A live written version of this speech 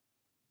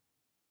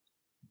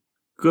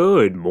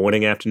Good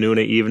morning, afternoon,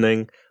 or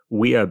evening.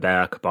 We are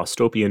back,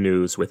 Bostopia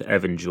News with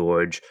Evan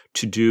George,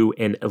 to do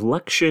an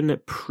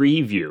election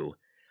preview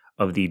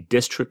of the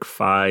District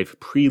 5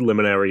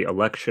 preliminary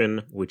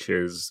election, which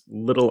is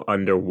little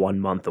under 1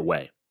 month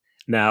away.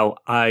 Now,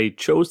 I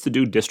chose to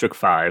do District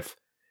 5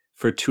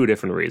 for two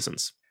different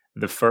reasons.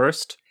 The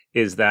first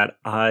is that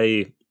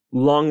I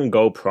long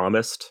ago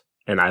promised,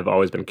 and I've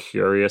always been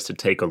curious to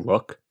take a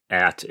look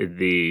at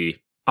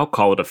I'll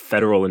call it a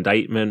federal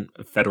indictment,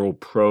 a federal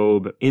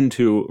probe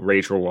into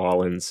Rachael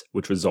Rollins,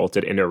 which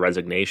resulted in her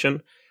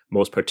resignation.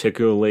 Most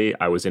particularly,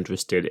 I was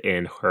interested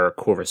in her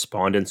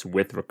correspondence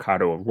with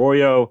Ricardo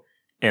Arroyo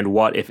and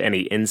what, if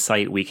any,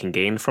 insight we can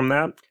gain from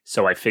that.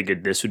 So I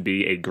figured this would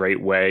be a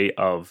great way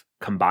of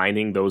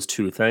combining those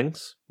two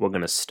things. We're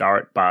going to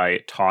start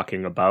by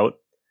talking about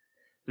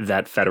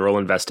that federal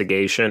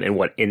investigation and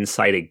what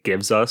insight it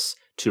gives us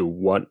to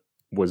what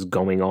was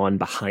going on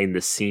behind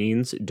the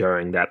scenes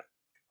during that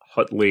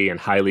hotly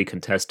and highly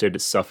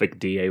contested Suffolk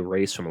DA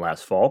race from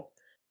last fall.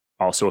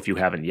 Also, if you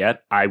haven't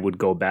yet, I would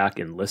go back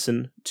and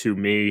listen to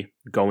me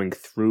going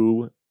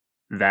through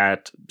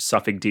that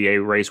Suffolk DA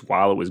race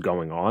while it was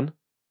going on.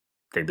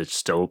 I think there's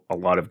still a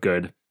lot of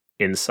good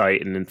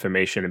insight and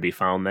information to be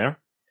found there.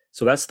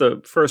 So that's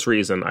the first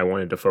reason I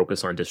wanted to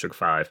focus on District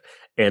 5.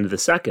 And the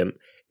second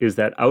is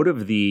that out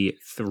of the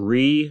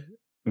three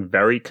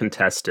very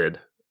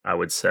contested, I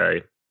would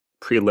say,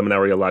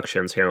 preliminary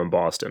elections here in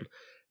Boston,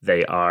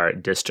 they are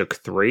District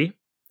 3,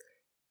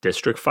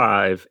 District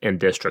 5, and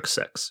District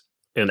 6.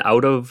 And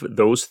out of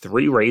those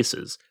three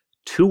races,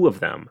 two of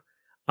them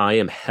I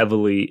am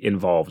heavily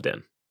involved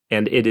in.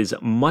 And it is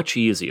much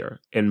easier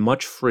and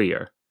much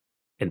freer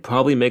and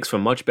probably makes for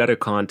much better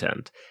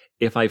content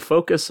if I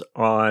focus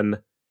on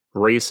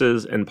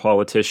races and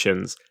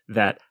politicians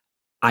that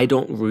I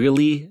don't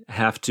really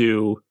have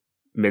to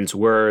mince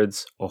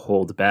words or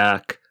hold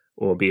back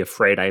or be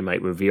afraid I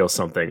might reveal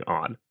something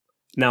on.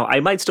 Now,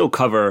 I might still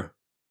cover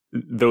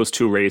those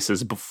two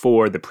races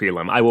before the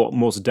prelim. I will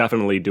most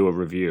definitely do a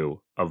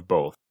review of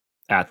both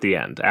at the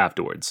end,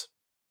 afterwards.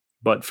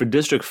 But for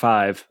District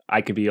 5,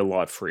 I could be a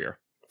lot freer.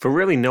 For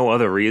really no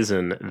other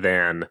reason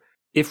than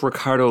if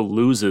Ricardo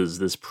loses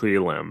this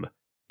prelim,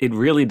 it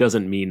really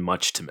doesn't mean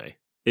much to me.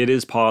 It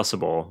is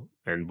possible,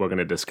 and we're going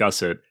to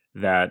discuss it,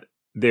 that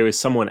there is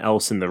someone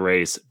else in the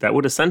race that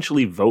would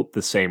essentially vote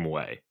the same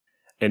way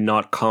and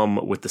not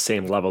come with the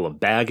same level of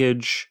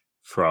baggage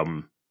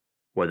from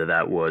whether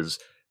that was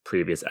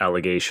previous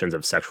allegations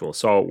of sexual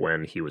assault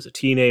when he was a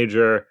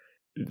teenager,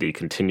 the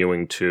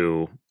continuing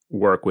to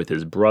work with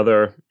his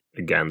brother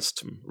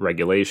against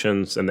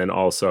regulations, and then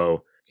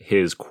also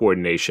his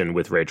coordination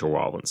with Rachael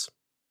Rollins.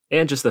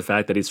 And just the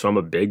fact that he's from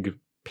a big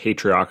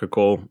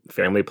patriarchal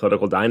family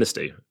political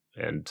dynasty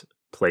and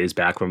plays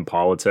backroom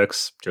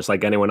politics just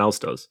like anyone else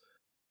does.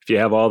 If you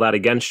have all that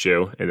against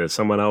you, and there's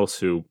someone else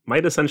who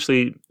might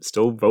essentially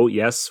still vote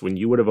yes when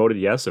you would have voted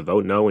yes, or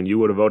vote no when you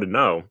would have voted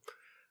no,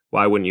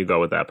 why wouldn't you go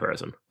with that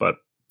person? But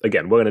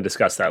again, we're going to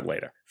discuss that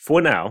later.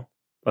 For now,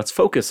 let's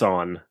focus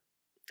on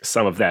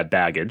some of that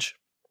baggage,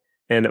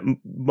 and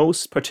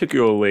most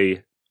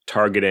particularly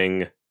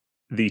targeting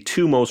the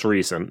two most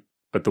recent,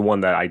 but the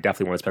one that I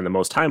definitely want to spend the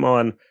most time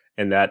on,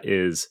 and that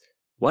is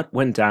what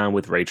went down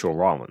with Rachael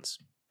Rollins.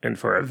 And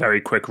for a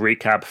very quick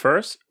recap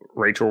first,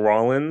 Rachael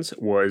Rollins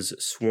was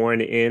sworn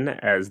in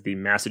as the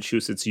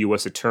Massachusetts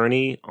U.S.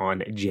 Attorney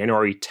on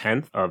January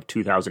 10th of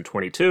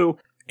 2022,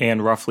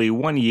 and roughly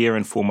 1 year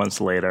and 4 months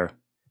later,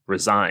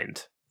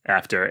 resigned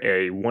after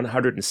a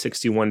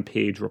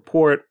 161-page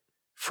report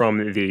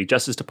from the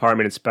Justice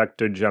Department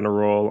Inspector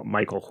General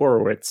Michael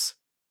Horowitz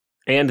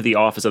and the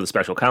Office of the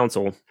Special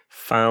Counsel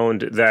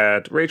found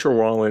that Rachael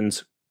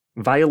Rollins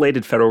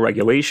violated federal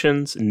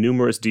regulations,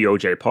 numerous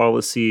DOJ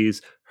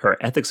policies, her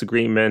ethics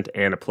agreement,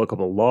 and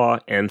applicable law,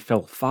 and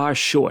fell far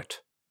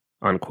short,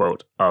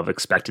 unquote, of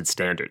expected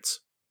standards.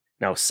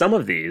 Now, some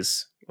of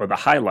these, or the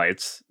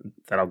highlights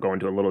that I'll go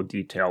into a little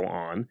detail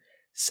on: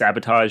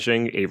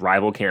 sabotaging a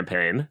rival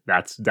campaign,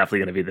 that's definitely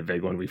going to be the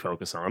big one we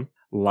focus on;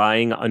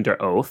 lying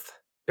under oath,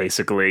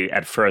 basically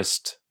at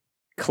first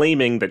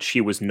claiming that she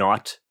was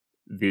not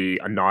the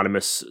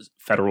anonymous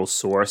federal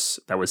source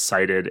that was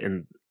cited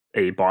in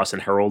a Boston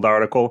Herald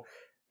article,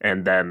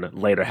 and then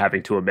later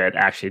having to admit,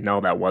 actually,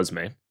 no, that was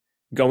me.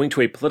 Going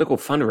to a political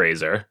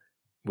fundraiser,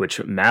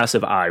 which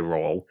massive eye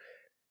roll;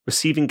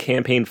 receiving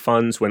campaign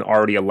funds when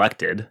already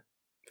elected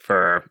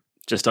for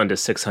just under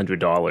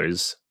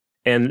 $600.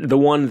 And the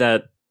one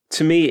that,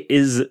 to me,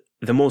 is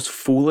the most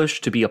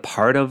foolish to be a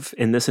part of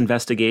in this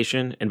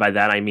investigation, and by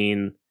that I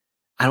mean,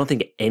 I don't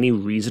think any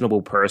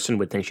reasonable person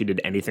would think she did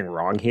anything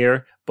wrong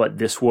here, but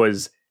this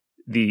was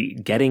the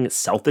getting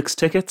Celtics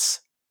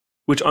tickets,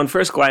 which on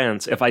first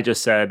glance, if I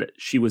just said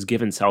she was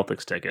given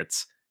Celtics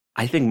tickets,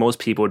 I think most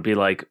people would be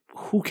like,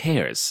 who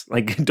cares?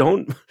 Like,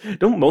 don't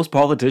most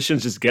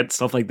politicians just get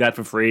stuff like that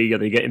for free? Or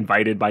they get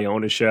invited by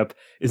ownership?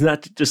 Isn't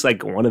that just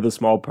like one of the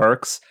small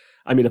perks?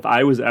 I mean, if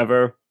I was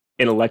ever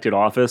in elected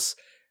office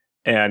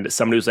and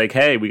somebody was like,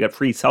 hey, we got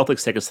free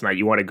Celtics tickets tonight,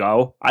 you want to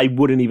go? I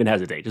wouldn't even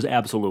hesitate, just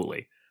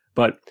absolutely.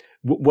 But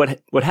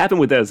what happened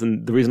with this,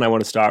 and the reason I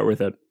want to start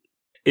with it,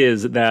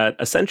 is that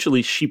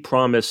essentially she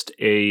promised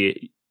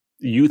a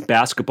youth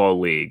basketball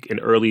league in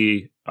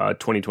early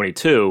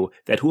 2022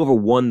 that whoever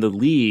won the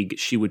league,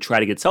 she would try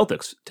to get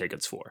Celtics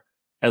tickets for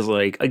as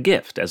like a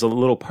gift, as a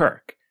little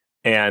perk.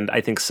 And I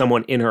think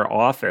someone in her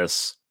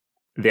office,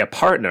 their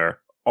partner,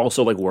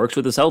 also like works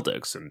with the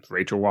Celtics. And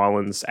Rachael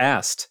Rollins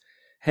asked,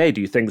 hey,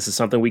 do you think this is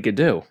something we could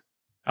do?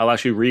 I'll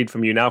actually read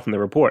from you now from the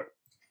report.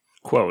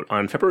 Quote,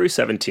 on February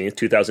 17th,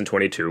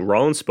 2022,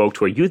 Rollins spoke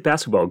to a youth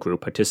basketball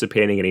group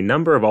participating in a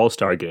number of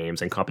all-star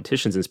games and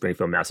competitions in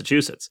Springfield,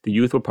 Massachusetts. The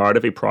youth were part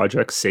of a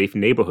Project Safe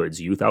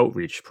Neighborhoods youth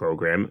outreach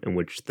program in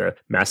which the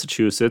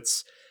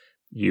Massachusetts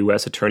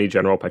U.S. Attorney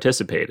General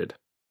participated.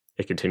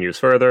 It continues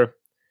further.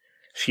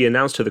 She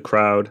announced to the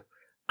crowd,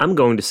 I'm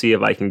going to see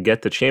if I can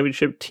get the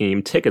championship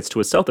team tickets to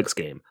a Celtics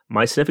game.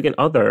 My significant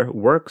other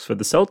works for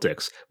the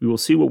Celtics. We will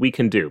see what we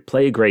can do.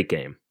 Play a great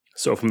game.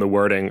 So from the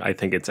wording, I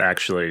think it's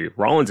actually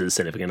Rollins'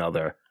 significant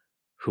other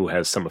who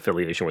has some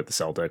affiliation with the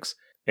Celtics.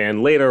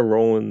 And later,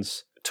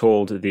 Rollins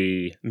told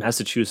the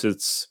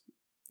Massachusetts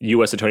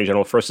U.S. Attorney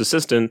General first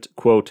assistant,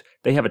 quote,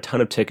 they have a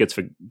ton of tickets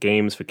for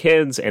games for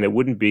kids, and it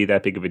wouldn't be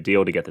that big of a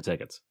deal to get the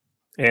tickets.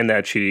 And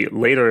that she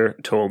later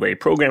told a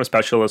program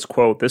specialist,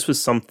 quote, this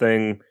was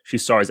something she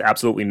saw as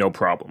absolutely no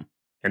problem,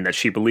 and that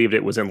she believed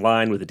it was in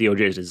line with the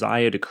DOJ's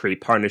desire to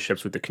create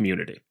partnerships with the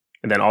community.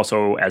 And then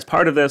also, as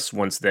part of this,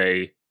 once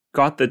they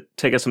got the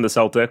tickets from the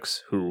Celtics,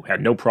 who had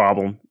no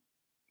problem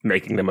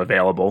making them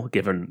available,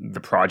 given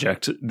the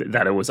project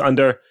that it was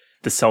under,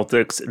 the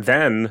Celtics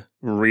then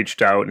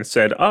reached out and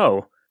said,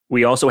 oh,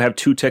 we also have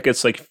 2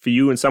 tickets like for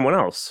you and someone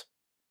else.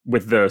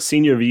 With the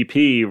senior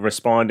VP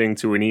responding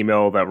to an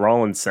email that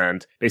Rollins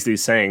sent, basically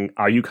saying,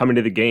 are you coming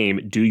to the game?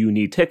 Do you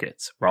need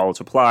tickets? Rollins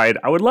replied,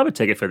 I would love a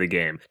ticket for the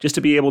game, just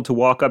to be able to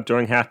walk up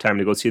during halftime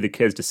to go see the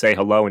kids to say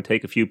hello and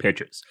take a few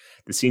pictures.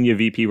 The senior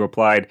VP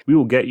replied, we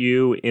will get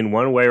you in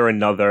one way or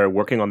another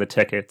working on the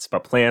tickets,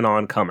 but plan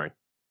on coming.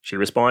 She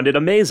responded,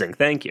 amazing,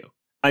 thank you.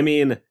 I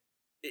mean,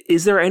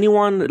 is there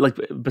anyone, like,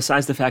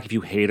 besides the fact if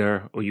you hate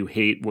her or you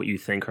hate what you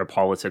think her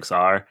politics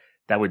are,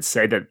 that would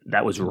say that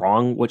that was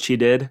wrong what she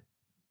did?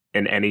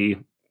 In any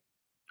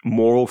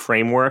moral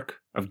framework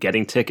of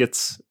getting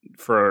tickets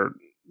for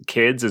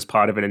kids as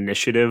part of an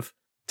initiative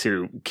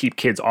to keep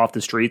kids off the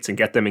streets and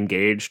get them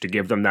engaged, to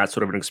give them that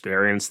sort of an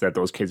experience that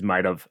those kids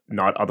might have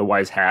not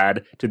otherwise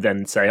had, to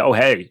then say, oh,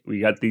 hey, we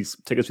got these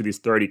tickets for these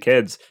 30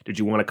 kids. Did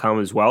you want to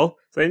come as well?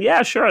 Saying,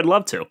 yeah, sure, I'd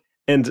love to.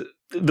 And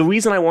the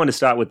reason I wanted to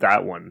start with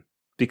that one,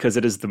 because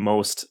it is the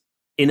most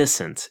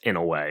innocent in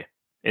a way.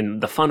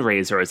 And the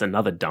fundraiser is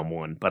another dumb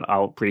one, but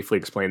I'll briefly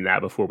explain that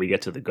before we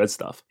get to the good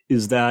stuff,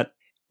 is that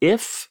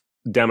if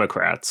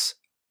Democrats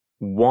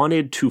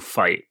wanted to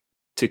fight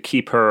to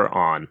keep her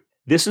on,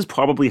 this is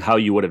probably how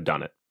you would have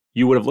done it.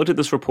 You would have looked at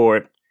this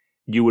report,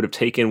 you would have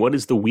taken what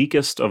is the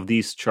weakest of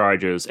these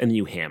charges, and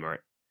you hammer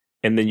it.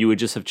 And then you would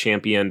just have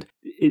championed,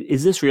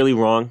 is this really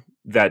wrong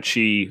that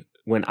she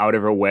went out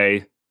of her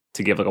way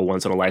to give like a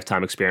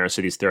once-in-a-lifetime experience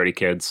to these 30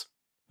 kids?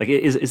 Like,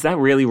 is that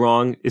really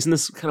wrong? Isn't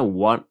this kind of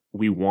what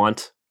we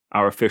want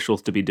our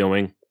officials to be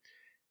doing?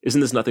 Isn't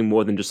this nothing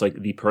more than just like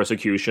the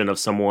persecution of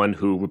someone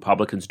who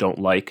Republicans don't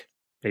like?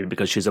 Maybe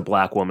because she's a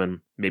black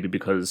woman, maybe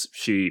because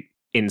she,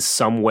 in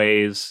some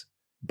ways,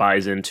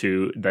 buys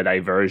into the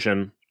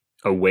diversion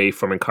away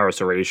from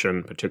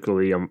incarceration,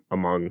 particularly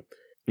among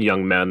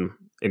young men,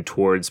 and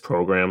towards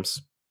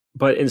programs.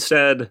 But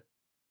instead,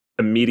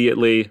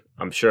 immediately,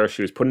 I'm sure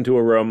she was put into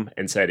a room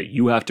and said,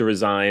 you have to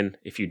resign.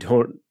 If you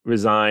don't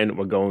resign,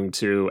 we're going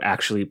to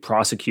actually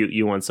prosecute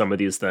you on some of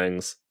these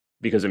things.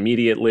 Because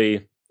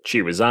immediately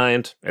she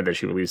resigned, and then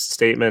she released a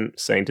statement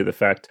saying to the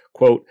effect,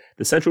 quote,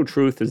 the central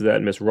truth is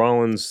that Ms.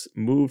 Rollins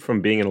moved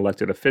from being an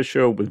elected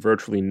official with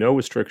virtually no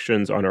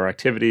restrictions on her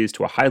activities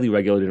to a highly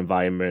regulated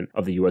environment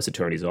of the U.S.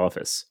 Attorney's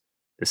Office.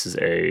 This is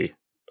a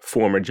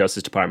former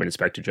Justice Department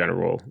Inspector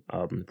General,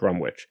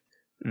 Brumwich.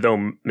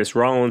 Though Ms.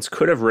 Rollins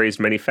could have raised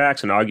many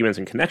facts and arguments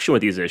in connection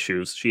with these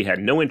issues, she had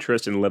no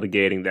interest in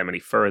litigating them any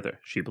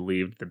further. She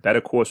believed the better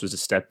course was to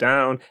step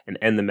down and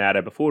end the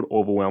matter before it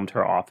overwhelmed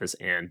her office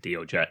and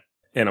DOJ.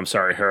 And I'm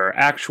sorry, her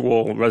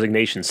actual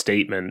resignation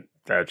statement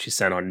that she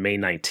sent on May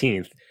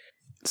 19th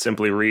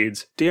simply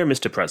reads, Dear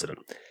Mr. President,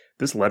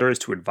 this letter is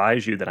to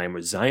advise you that I am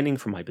resigning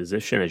from my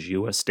position as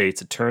U.S.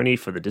 State's Attorney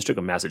for the District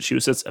of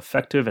Massachusetts,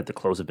 effective at the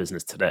close of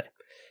business today.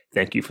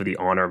 Thank you for the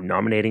honor of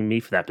nominating me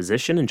for that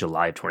position in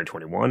July of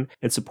 2021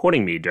 and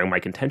supporting me during my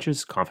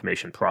contentious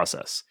confirmation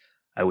process.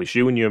 I wish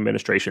you and your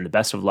administration the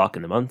best of luck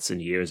in the months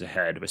and years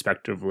ahead,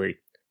 respectively,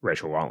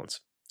 Rachael Rollins.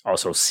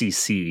 Also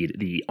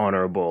CC'd the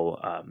Honorable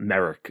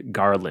Merrick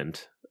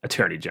Garland,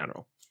 Attorney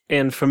General.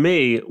 And for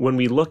me, when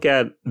we look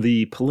at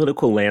the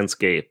political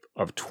landscape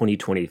of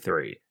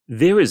 2023,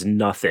 there is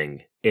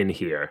nothing in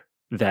here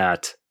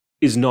that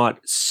is not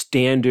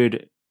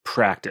standard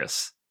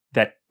practice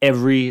that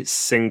every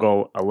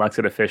single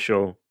elected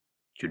official,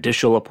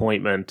 judicial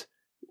appointment,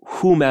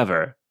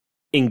 whomever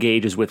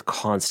engages with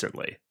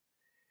constantly.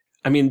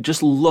 I mean,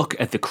 just look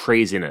at the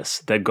craziness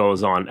that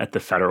goes on at the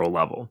federal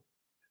level.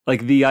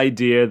 Like the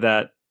idea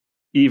that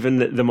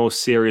even the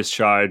most serious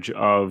charge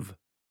of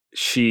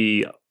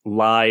she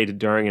lied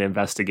during an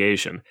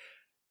investigation,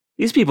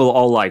 these people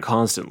all lie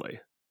constantly.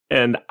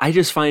 And I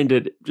just find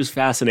it just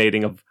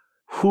fascinating of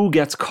who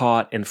gets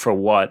caught and for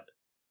what,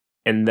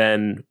 and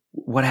then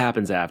what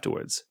happens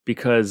afterwards.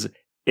 Because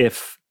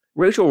if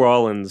Rachael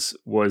Rollins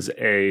was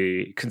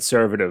a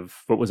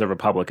conservative, but was a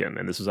Republican,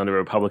 and this was under a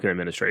Republican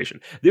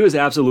administration, there was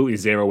absolutely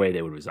zero way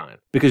they would resign.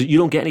 Because you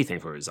don't get anything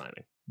for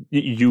resigning.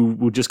 You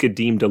will just get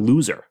deemed a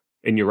loser,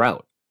 and you're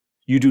out.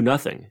 You do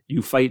nothing.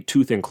 You fight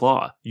tooth and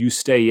claw. You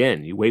stay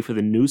in. You wait for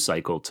the news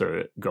cycle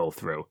to go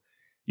through.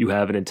 You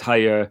have an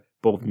entire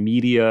both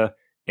media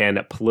and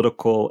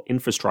political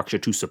infrastructure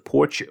to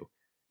support you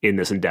in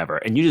this endeavor.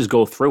 And you just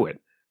go through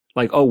it.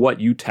 Like, oh, what?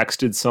 You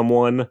texted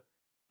someone,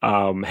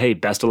 hey,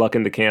 best of luck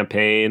in the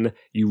campaign.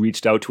 You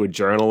reached out to a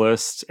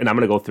journalist. And I'm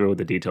going to go through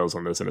the details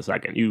on this in a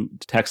second. You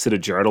texted a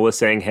journalist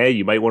saying, hey,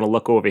 you might want to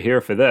look over here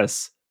for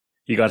this.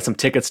 You got some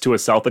tickets to a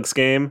Celtics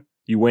game.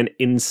 You went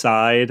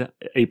inside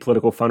a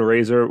political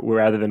fundraiser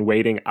rather than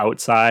waiting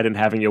outside and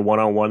having your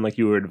one-on-one like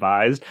you were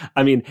advised.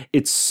 I mean,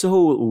 it's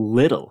so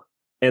little.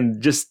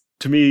 And just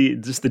to me,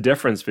 just the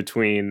difference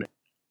between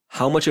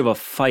how much of a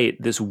fight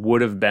this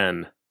would have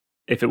been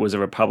if it was a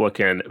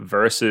Republican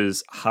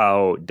versus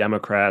how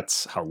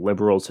Democrats, how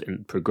liberals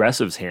and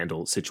progressives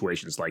handle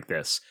situations like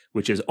this,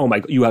 which is, oh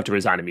my, you have to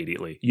resign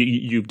immediately.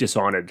 You've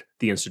dishonored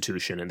the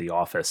institution and the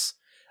office.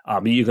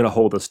 You're going to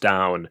hold us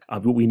down.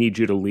 We need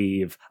you to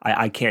leave.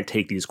 I can't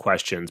take these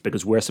questions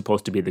because we're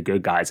supposed to be the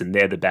good guys and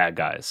they're the bad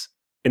guys.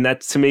 And that,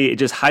 to me, it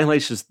just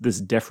highlights just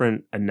this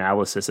different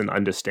analysis and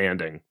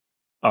understanding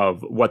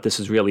of what this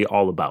is really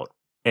all about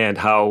and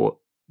how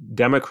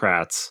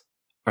Democrats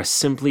are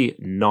simply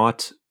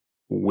not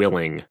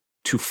willing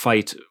to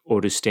fight or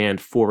to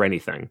stand for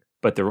anything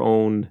but their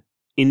own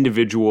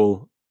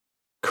individual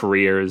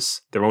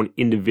careers, their own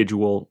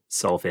individual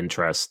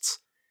self-interests.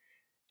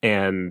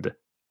 And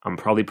I'm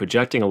probably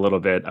projecting a little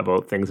bit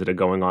about things that are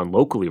going on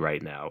locally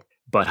right now,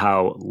 but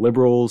how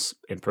liberals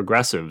and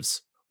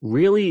progressives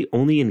really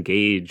only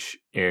engage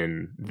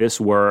in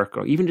this work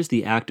or even just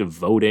the act of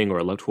voting or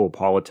electoral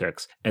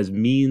politics as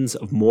means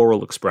of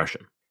moral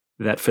expression.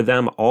 That for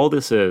them, all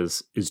this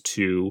is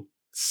to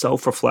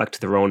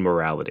self-reflect their own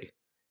morality.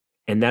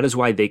 And that is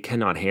why they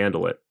cannot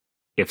handle it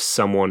if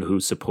someone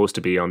who's supposed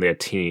to be on their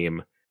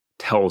team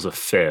tells a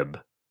fib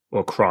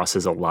or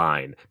crosses a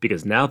line,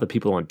 because now the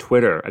people on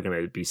Twitter are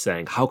going to be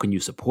saying, how can you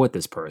support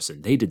this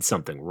person? They did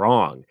something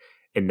wrong.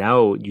 And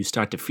now you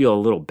start to feel a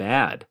little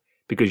bad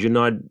because you're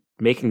not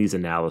making these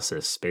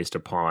analyses based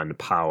upon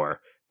power,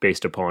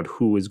 based upon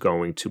who is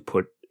going to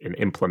put and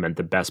implement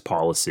the best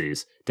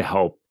policies to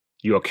help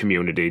your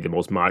community, the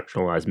most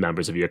marginalized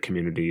members of your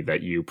community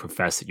that you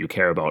profess that you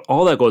care about.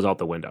 All that goes out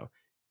the window.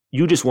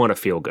 You just want to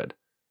feel good.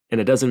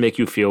 And it doesn't make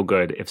you feel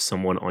good if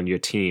someone on your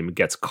team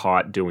gets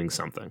caught doing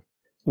something.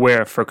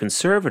 Where for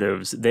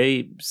conservatives,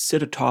 they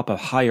sit atop a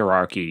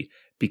hierarchy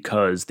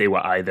because they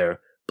were either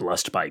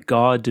blessed by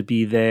God to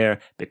be there,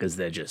 because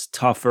they're just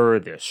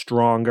tougher, they're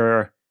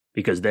stronger,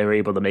 because they're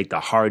able to make the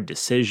hard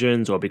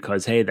decisions, or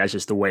because, hey, that's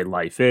just the way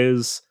life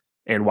is.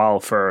 And while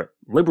for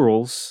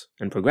liberals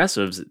and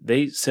progressives,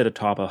 they sit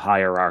atop a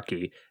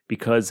hierarchy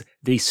because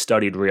they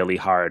studied really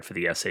hard for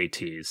the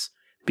SATs,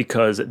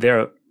 because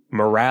their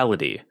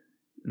morality,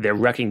 their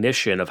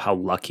recognition of how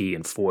lucky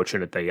and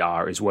fortunate they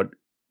are is what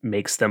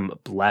makes them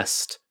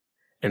blessed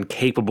and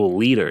capable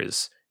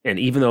leaders. And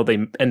even though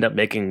they end up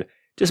making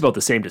just about the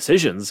same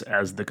decisions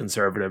as the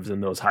conservatives in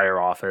those higher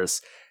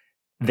office,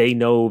 they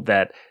know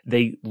that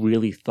they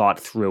really thought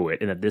through it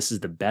and that this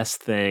is the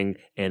best thing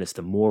and it's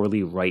the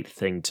morally right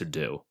thing to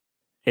do.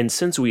 And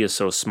since we are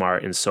so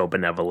smart and so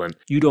benevolent,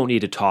 you don't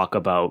need to talk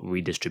about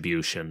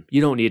redistribution.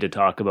 You don't need to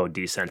talk about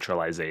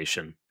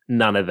decentralization.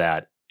 None of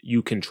that.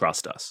 You can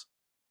trust us.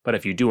 But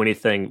if you do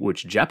anything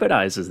which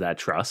jeopardizes that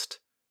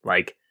trust,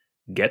 like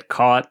get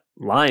caught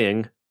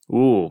lying,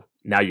 ooh,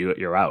 now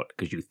you're out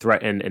because you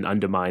threaten and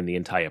undermine the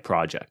entire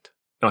project.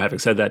 Now, having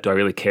said that, do I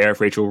really care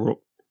if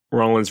Rachael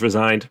Rollins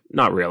resigned?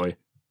 Not really.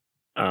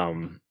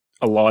 A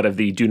lot of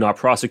the do not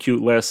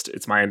prosecute list,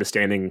 it's my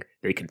understanding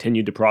they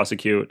continued to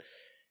prosecute.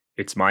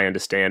 It's my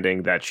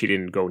understanding that she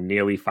didn't go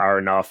nearly far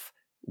enough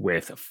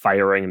with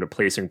firing and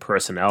replacing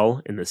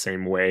personnel in the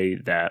same way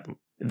that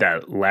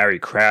Larry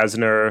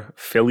Krasner,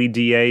 Philly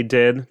DA,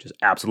 did. Just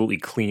absolutely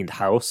cleaned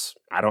house.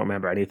 I don't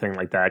remember anything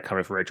like that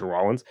coming from Rachael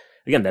Rollins.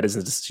 Again, that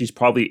isn't. She's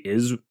probably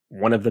is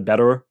one of the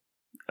better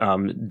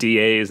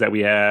DAs that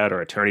we had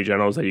or attorney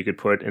generals that you could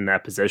put in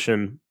that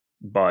position,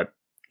 but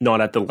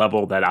not at the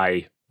level that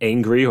I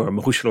angry or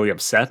emotionally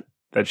upset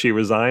that she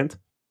resigned.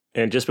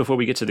 And just before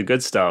we get to the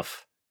good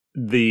stuff,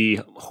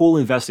 the whole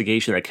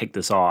investigation that kicked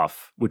this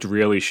off, which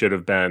really should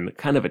have been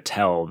kind of a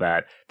tell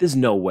that there's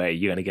no way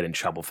you're going to get in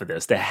trouble for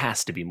this, there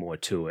has to be more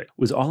to it,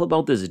 was all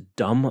about this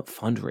dumb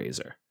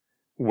fundraiser,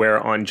 where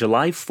on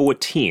July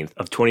 14th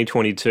of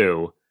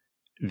 2022,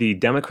 the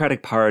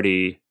Democratic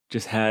Party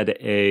just had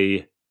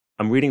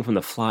I'm reading from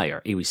the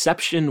flyer, a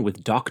reception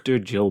with Dr.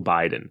 Jill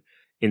Biden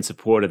in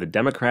support of the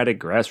Democratic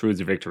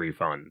Grassroots Victory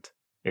Fund.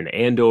 in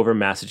Andover,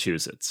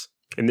 Massachusetts.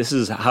 And this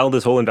is how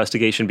this whole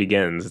investigation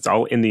begins. It's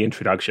all in the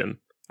introduction.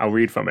 I'll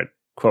read from it.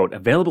 Quote,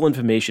 available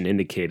information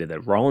indicated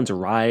that Rollins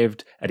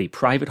arrived at a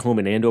private home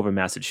in Andover,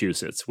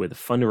 Massachusetts, where the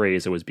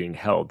fundraiser was being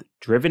held,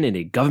 driven in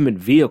a government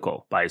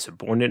vehicle by a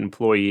subordinate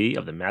employee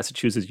of the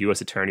Massachusetts U.S.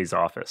 Attorney's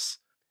Office.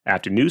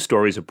 After news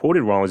stories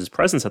reported Rollins'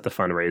 presence at the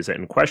fundraiser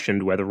and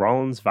questioned whether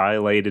Rollins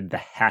violated the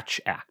Hatch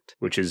Act,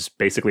 which is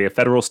basically a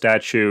federal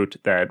statute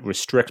that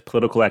restricts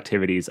political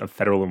activities of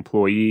federal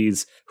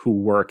employees who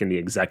work in the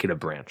executive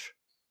branch.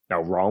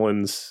 Now,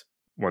 Rollins,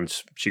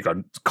 once she got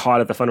caught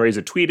at the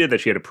fundraiser, tweeted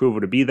that she had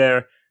approval to be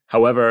there.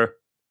 However,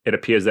 it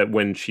appears that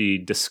when she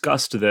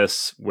discussed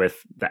this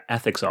with the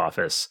ethics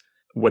office,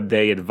 what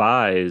they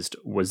advised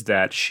was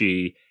that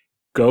she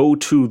go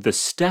to the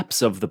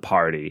steps of the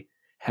party,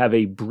 have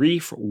a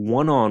brief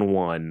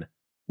one-on-one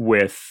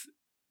with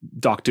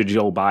Dr.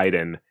 Joe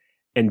Biden,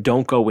 and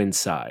don't go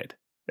inside.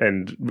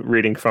 And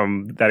reading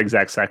from that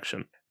exact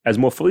section. As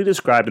more fully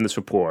described in this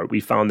report, we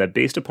found that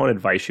based upon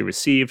advice she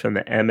received from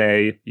the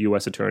MA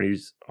U.S.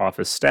 Attorney's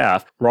Office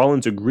staff,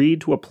 Rollins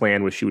agreed to a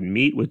plan where she would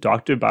meet with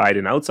Dr.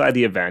 Biden outside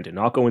the event and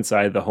not go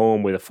inside the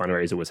home where the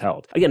fundraiser was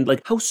held. Again,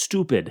 like, how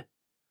stupid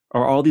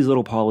are all these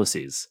little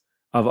policies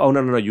of, oh,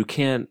 no, you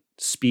can't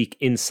speak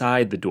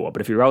inside the door,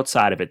 but if you're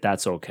outside of it,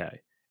 that's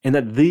okay. And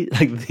that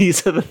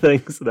these are the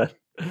things that,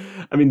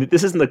 I mean,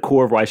 this isn't the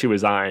core of why she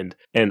resigned.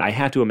 And I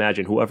have to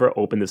imagine whoever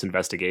opened this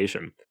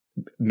investigation,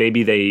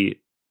 maybe they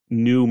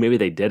knew, maybe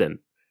they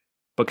didn't.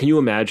 But can you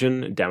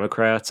imagine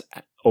Democrats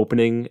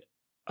opening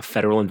a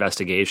federal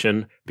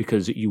investigation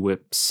because you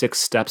were 6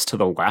 steps to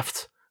the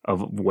left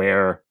of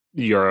where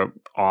your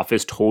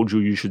office told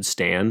you should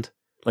stand?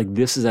 Like,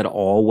 this is at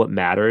all what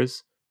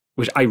matters?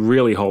 Which I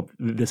really hope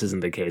this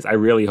isn't the case. I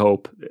really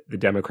hope the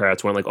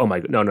Democrats weren't like, oh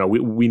my, no,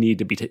 we need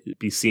to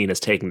be seen as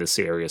taking this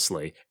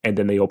seriously. And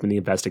then they opened the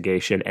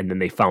investigation and then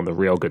they found the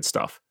real good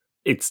stuff.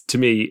 It's, to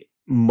me,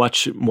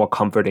 much more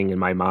comforting in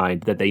my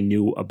mind that they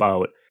knew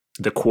about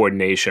the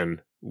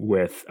coordination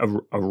with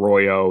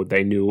Arroyo.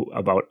 They knew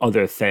about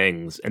other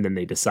things, and then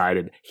they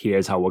decided,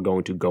 here's how we're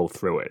going to go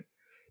through it.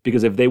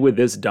 Because if they were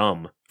this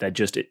dumb that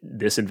just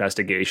this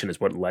investigation is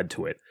what led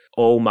to it,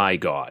 oh my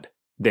God,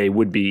 they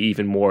would be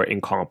even more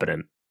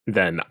incompetent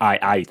than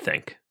I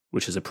think,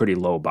 which is a pretty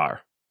low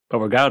bar. But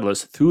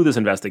regardless, through this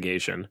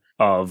investigation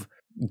of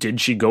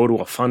did she go to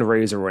a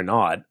fundraiser or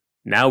not,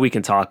 now we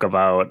can talk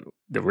about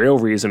the real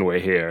reason we're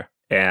here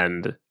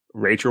and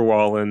Rachael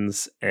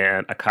Rollins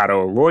and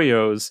Ricardo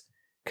Arroyo's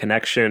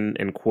connection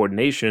and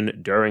coordination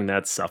during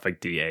that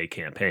Suffolk DA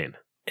campaign.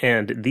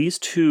 And these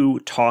two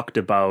talked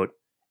about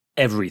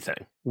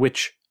everything,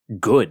 which,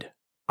 good.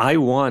 I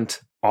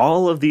want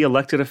all of the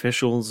elected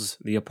officials,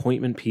 the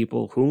appointment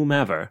people,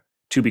 whomever,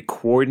 to be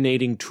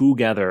coordinating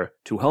together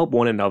to help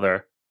one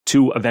another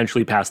to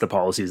eventually pass the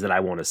policies that I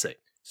want to see.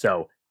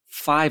 So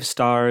 5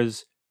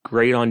 stars,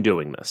 great on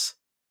doing this.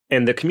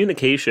 And the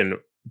communication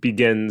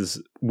begins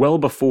well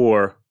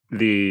before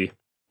the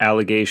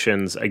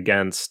allegations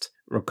against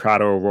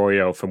Ricardo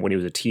Arroyo from when he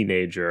was a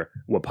teenager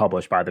were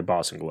published by the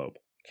Boston Globe.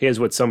 Here's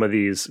what some of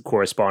these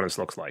correspondence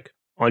looks like.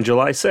 On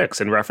July 6,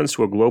 in reference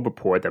to a Globe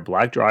report that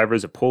black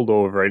drivers are pulled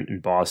over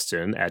in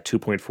Boston at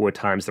 2.4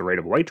 times the rate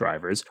of white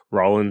drivers,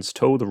 Rollins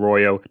told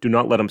Arroyo, do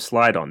not let him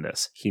slide on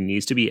this. He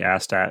needs to be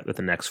asked at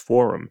the next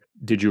forum.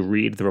 Did you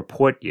read the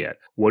report yet?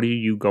 What are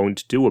you going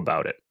to do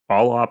about it?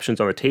 All options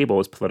on the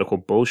table is political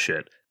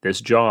bullshit. This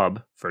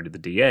job, for the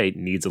DA,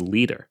 needs a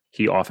leader.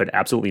 He offered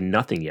absolutely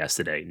nothing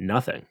yesterday.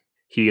 Nothing.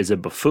 He is a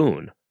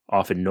buffoon.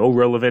 Offered no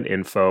relevant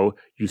info.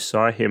 You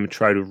saw him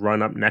try to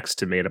run up next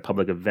to me at a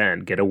public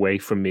event. Get away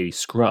from me,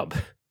 scrub.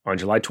 On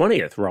July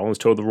 20th, Rollins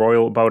told the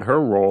Royal about her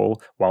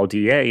role while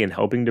DA in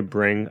helping to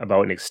bring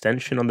about an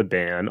extension on the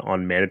ban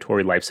on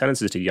mandatory life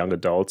sentences to young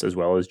adults as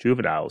well as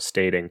juveniles,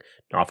 stating,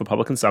 not for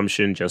public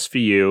consumption, just for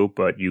you,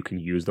 but you can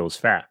use those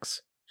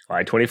facts.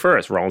 July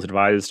 21st, Rollins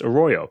advised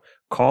Arroyo,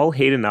 call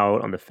Hayden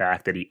out on the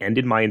fact that he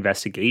ended my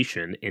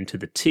investigation into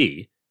the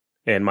T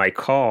and my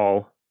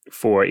call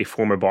for a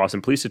former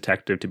Boston police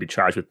detective to be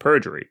charged with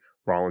perjury.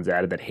 Rollins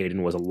added that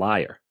Hayden was a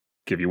liar.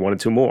 Give you 1 or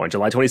 2 more. On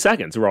July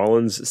 22nd,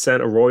 Rollins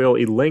sent Arroyo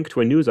a link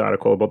to a news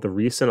article about the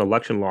recent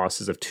election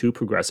losses of 2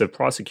 progressive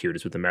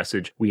prosecutors with the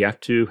message, we have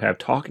to have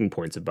talking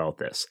points about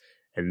this,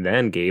 and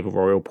then gave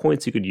Arroyo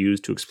points he could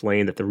use to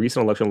explain that the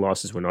recent election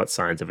losses were not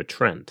signs of a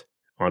trend.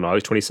 On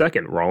August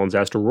 22nd, Rollins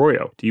asked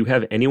Arroyo, do you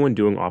have anyone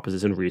doing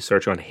opposition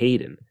research on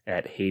Hayden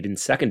at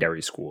Hayden's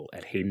secondary school,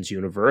 at Hayden's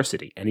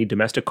university, any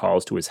domestic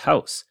calls to his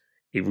house,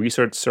 a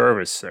research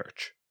service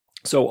search?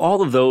 So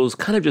all of those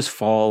kind of just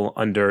fall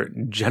under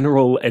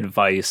general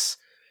advice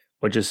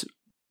or just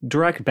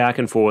direct back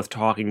and forth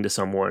talking to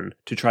someone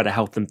to try to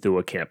help them through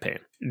a campaign.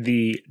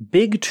 The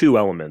big 2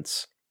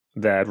 elements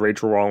that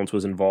Rachael Rollins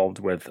was involved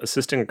with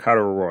assisting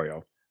Ricardo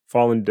Arroyo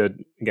fall into,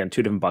 again,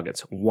 2 different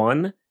buckets.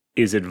 One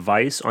is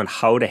advice on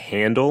how to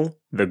handle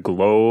the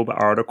Globe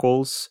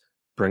articles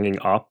bringing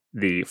up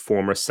the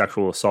former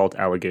sexual assault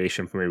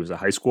allegation from when he was a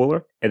high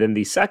schooler. And then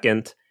the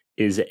second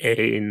is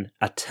an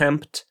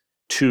attempt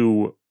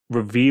to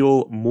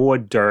reveal more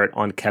dirt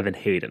on Kevin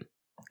Hayden.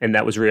 And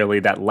that was really,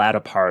 that latter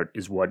part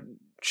is what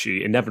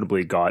she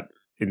inevitably got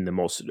in the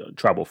most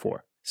trouble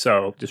for.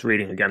 So, just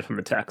reading again from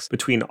the text.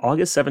 Between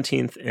August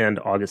 17th and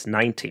August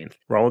 19th,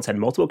 Rollins had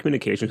multiple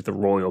communications with the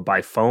royal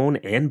by phone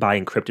and by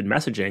encrypted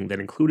messaging that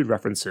included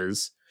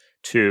references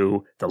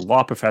to the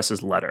law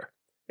professor's letter.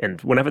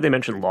 And whenever they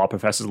mention law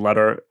professor's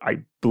letter, I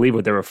believe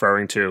what they're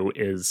referring to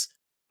is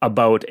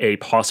about a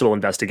possible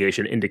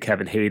investigation into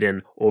Kevin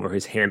Hayden over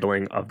his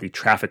handling of the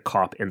traffic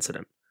cop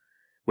incident,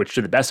 which,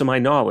 to the best of my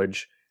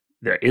knowledge,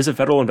 there is a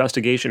federal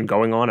investigation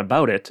going on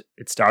about it.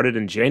 It started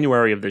in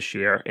January of this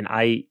year, and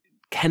I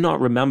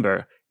cannot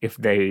remember if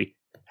they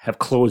have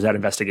closed that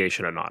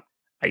investigation or not.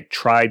 I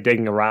tried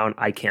digging around.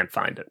 I can't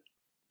find it.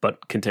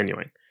 But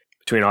continuing.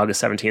 Between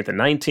August 17th and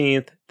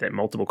 19th, there were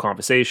multiple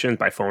conversations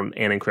by phone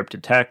and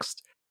encrypted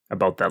text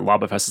about that law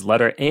professor's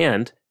letter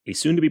and a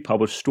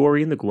soon-to-be-published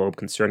story in the Globe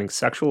concerning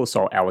sexual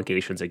assault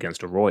allegations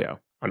against Arroyo.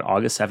 On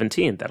August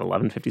 17th at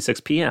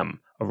 11:56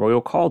 p.m.,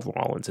 Arroyo called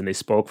Rollins and they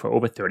spoke for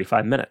over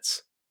 35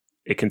 minutes.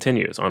 It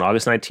continues. On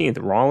August 19th,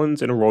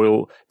 Rollins and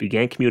Arroyo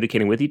began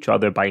communicating with each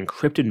other by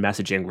encrypted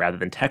messaging rather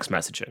than text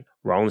messaging.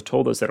 Rollins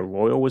told us that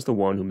Arroyo was the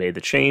one who made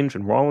the change,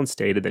 and Rollins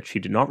stated that she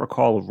did not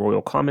recall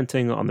Arroyo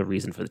commenting on the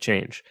reason for the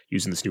change.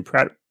 Using this new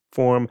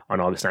platform, on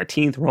August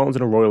 19th, Rollins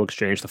and Arroyo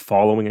exchanged the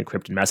following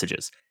encrypted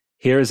messages.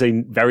 Here is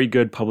a very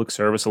good public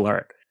service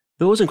alert.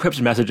 Those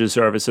encrypted messages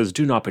services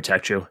do not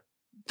protect you.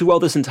 Throughout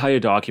this entire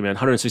document,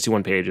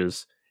 161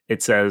 pages,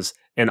 it says,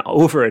 and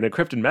over an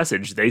encrypted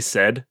message, they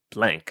said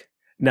blank.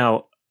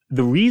 Now,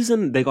 the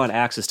reason they got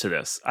access to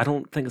this, I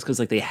don't think it's because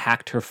they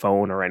hacked her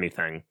phone or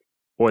anything,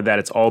 or that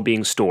it's all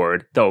being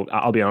stored. Though,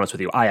 I'll be honest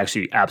with you, I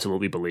actually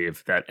absolutely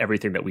believe that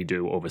everything that we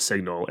do over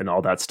Signal and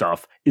all that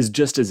stuff is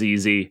just as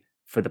easy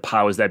for the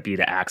powers that be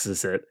to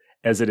access it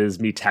as it is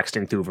me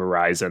texting through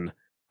Verizon.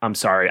 I'm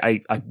sorry,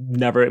 I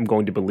never am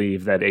going to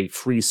believe that a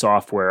free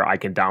software I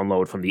can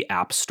download from the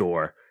App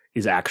Store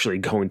is actually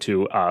going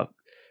to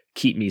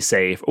keep me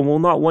safe or will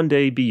not one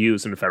day be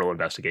used in a federal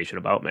investigation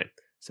about me.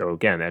 So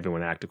again,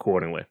 everyone act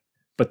accordingly.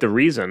 But the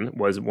reason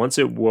was once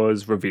it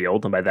was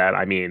revealed, and by that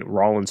I mean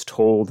Rollins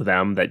told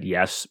them that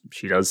yes,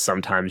 she does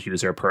sometimes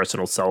use her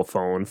personal cell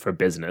phone for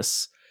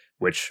business,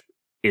 which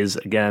is,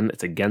 again,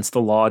 it's against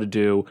the law to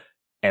do.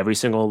 Every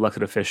single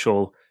elected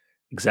official,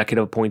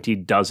 executive appointee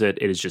does it.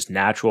 It is just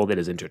natural. That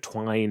is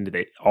intertwined.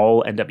 They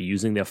all end up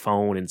using their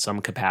phone in some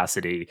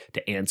capacity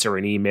to answer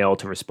an email,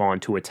 to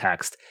respond to a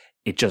text.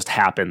 It just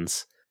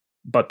happens.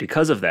 But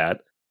because of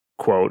that,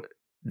 quote,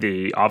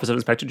 the Office of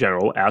Inspector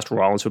General asked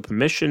Rollins for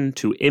permission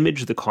to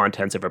image the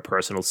contents of her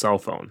personal cell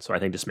phone. So I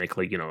think just make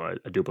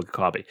a duplicate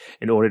copy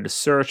in order to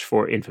search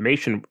for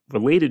information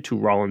related to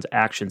Rollins'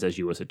 actions as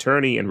U.S.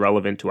 attorney and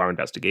relevant to our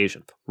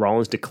investigation.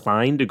 Rollins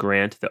declined to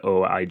grant the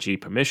OIG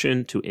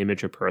permission to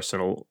image her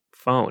personal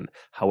phone.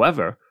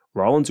 However,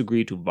 Rollins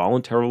agreed to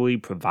voluntarily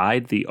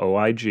provide the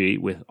OIG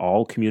with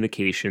all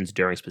communications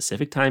during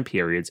specific time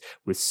periods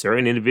with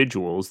certain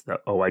individuals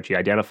that OIG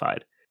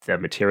identified. The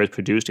materials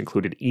produced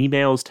included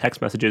emails,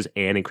 text messages,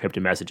 and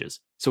encrypted messages.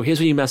 So here's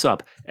where you mess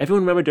up.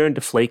 Everyone remember during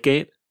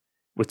Deflategate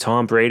with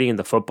Tom Brady and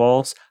the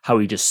footballs, how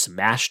he just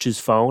smashed his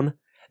phone?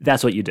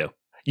 That's what you do.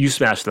 You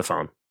smash the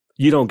phone.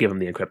 You don't give him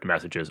the encrypted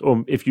messages.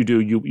 Or if you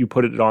do, you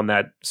put it on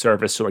that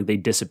service so they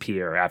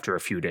disappear after a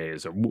few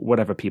days or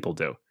whatever people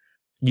do.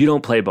 You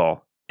don't play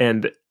ball.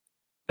 And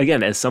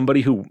again, as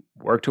somebody who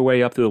worked her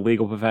way up through the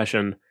legal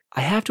profession,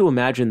 I have to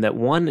imagine that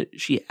one,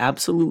 she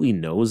absolutely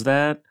knows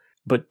that,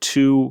 but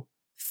two,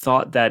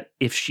 thought that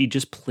if she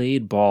just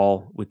played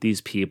ball with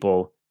these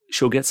people,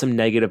 she'll get some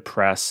negative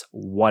press,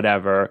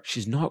 whatever.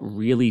 She's not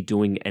really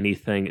doing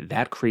anything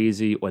that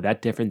crazy or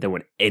that different than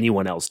what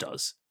anyone else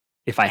does.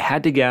 If I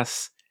had to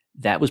guess,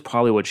 that was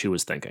probably what she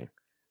was thinking.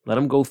 Let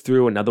them go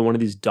through another one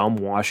of these dumb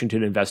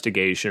Washington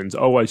investigations.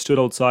 Oh, I stood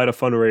outside a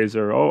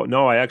fundraiser. Oh,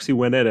 no, I actually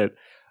went in it.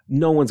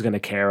 No one's going to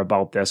care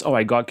about this. Oh,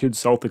 I got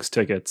kids Celtics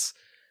tickets.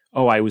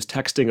 Oh, I was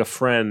texting a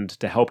friend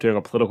to help during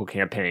a political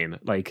campaign.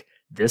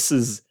 This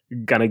is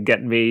going to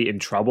get me in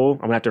trouble. I'm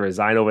going to have to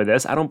resign over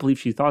this. I don't believe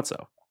she thought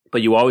so.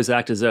 But you always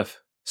act as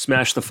if.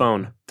 Smash the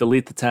phone.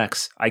 Delete the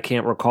text. I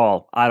can't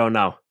recall. I don't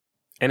know.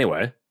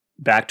 Anyway,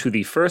 back to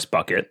the first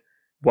bucket.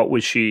 What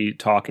was she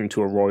talking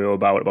to Arroyo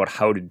about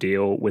how to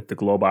deal with the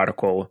Globe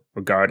article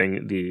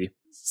regarding the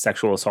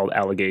sexual assault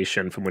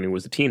allegation from when he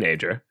was a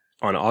teenager?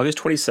 On August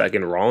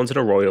 22nd, Rollins and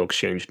Arroyo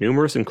exchanged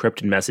numerous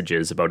encrypted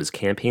messages about his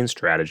campaign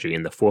strategy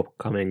and the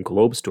forthcoming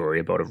Globe story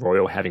about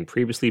Arroyo having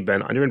previously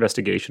been under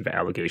investigation for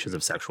allegations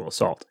of sexual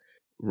assault.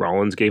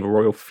 Rollins gave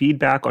Arroyo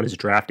feedback on his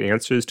draft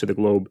answers to the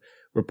Globe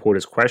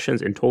reporter's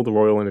questions and told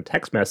Arroyo in a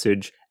text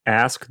message,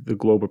 "Ask the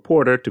Globe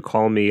reporter to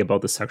call me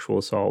about the sexual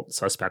assault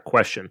suspect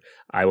question.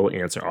 I will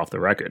answer off the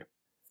record."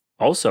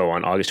 Also,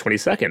 on August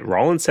 22nd,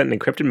 Rollins sent an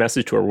encrypted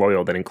message to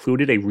Arroyo that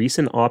included a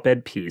recent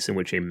op-ed piece in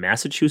which a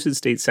Massachusetts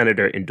state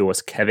senator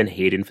endorsed Kevin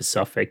Hayden for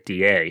Suffolk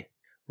DA.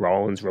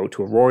 Rollins wrote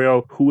to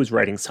Arroyo, "Who is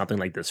writing something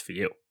like this for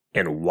you?"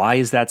 And why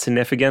is that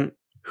significant?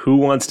 Who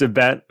wants to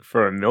bet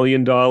for $1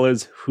 million?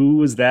 Who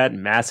was that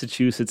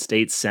Massachusetts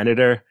state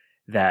senator?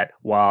 that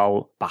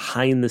while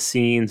behind the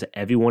scenes,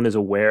 everyone is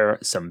aware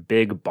some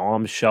big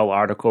bombshell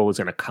article is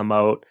going to come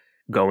out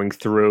going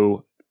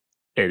through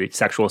a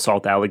sexual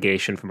assault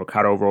allegation from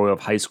Ricardo Arroyo of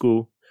high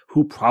school,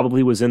 who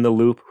probably was in the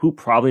loop, who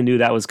probably knew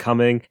that was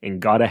coming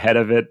and got ahead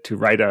of it to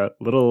write a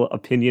little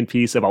opinion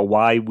piece about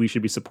why we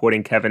should be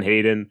supporting Kevin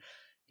Hayden.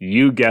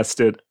 You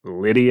guessed it,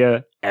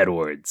 Lydia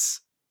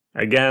Edwards.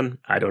 Again,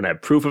 I don't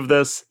have proof of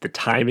this. The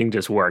timing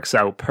just works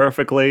out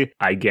perfectly.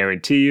 I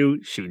guarantee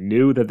you she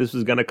knew that this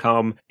was going to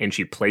come, and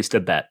she placed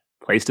a bet.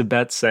 Placed a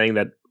bet saying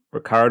that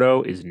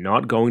Ricardo is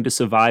not going to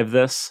survive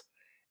this,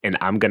 and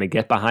I'm going to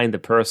get behind the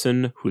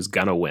person who's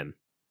going to win.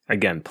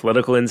 Again,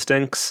 political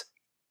instincts,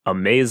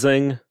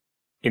 amazing.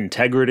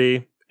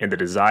 Integrity and the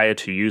desire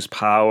to use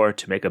power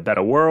to make a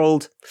better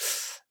world,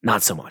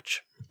 not so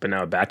much. But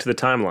now back to the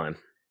timeline.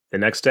 The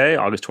next day,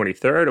 August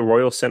 23rd,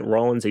 Arroyo sent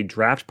Rollins a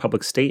draft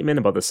public statement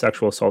about the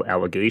sexual assault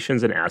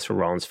allegations and asked for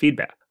Rollins'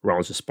 feedback.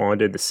 Rollins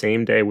responded the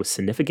same day with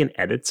significant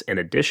edits and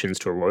additions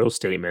to Arroyo's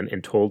statement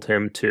and told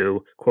him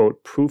to,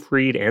 quote,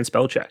 proofread and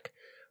spell check.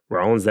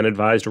 Rollins then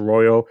advised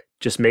Arroyo,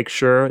 just make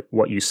sure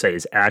what you say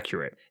is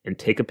accurate and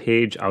take a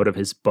page out of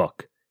his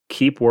book.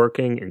 Keep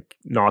working and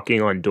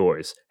knocking on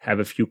doors. Have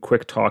a few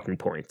quick talking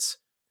points.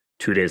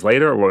 2 days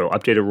later, Arroyo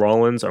updated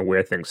Rollins on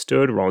where things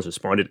stood. Rollins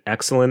responded,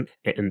 excellent,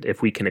 and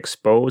if we can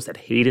expose that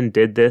Hayden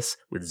did this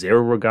with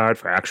zero regard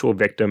for actual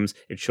victims,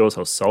 it shows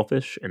how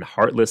selfish and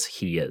heartless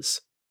he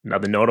is.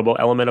 Another notable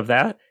element of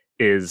that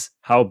is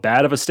how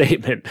bad of a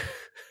statement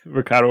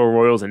Ricardo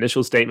Arroyo's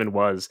initial statement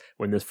was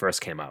when this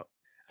first came out.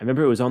 I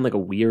remember it was on like a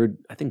weird,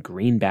 I think,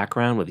 green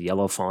background with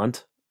yellow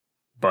font,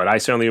 but I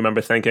certainly remember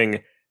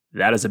thinking,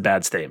 that is a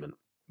bad statement.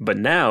 But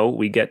now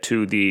we get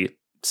to the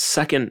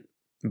second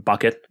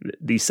bucket,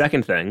 the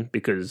second thing,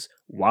 because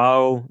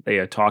while they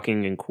are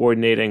talking and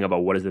coordinating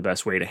about what is the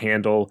best way to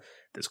handle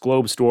this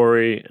Globe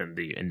story and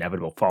the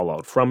inevitable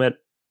fallout from it,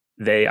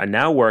 they are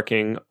now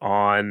working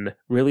on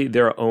really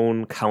their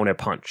own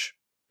counterpunch.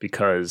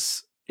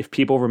 Because if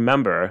people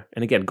remember,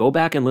 and again, go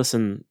back and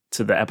listen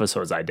to the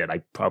episodes I did.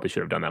 I probably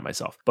should have done that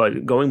myself.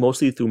 But going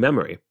mostly through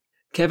memory,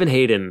 Kevin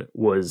Hayden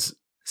was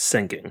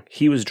sinking.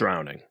 He was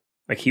drowning.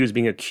 Like he was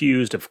being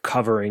accused of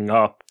covering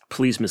up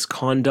police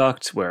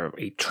misconduct where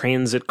a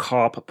transit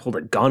cop pulled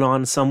a gun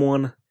on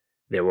someone.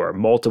 There were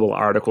multiple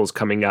articles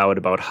coming out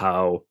about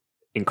how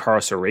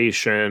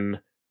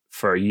incarceration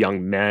for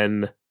young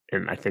men,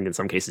 and I think in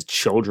some cases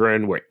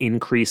children, were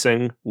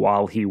increasing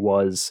while he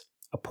was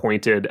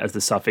appointed as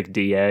the Suffolk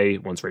DA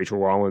once Rachael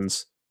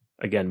Rollins,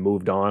 again,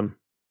 moved on.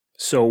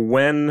 So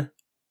when,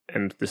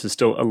 and this is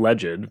still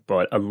alleged,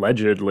 but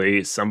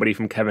allegedly somebody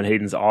from Kevin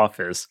Hayden's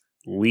office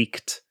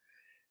leaked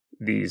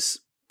these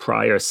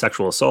prior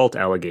sexual assault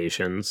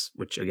allegations,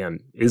 which again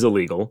is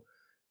illegal.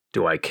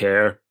 Do I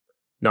care?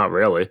 Not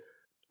really.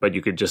 But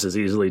you could just as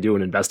easily do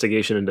an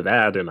investigation into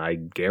that, and I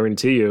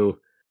guarantee you,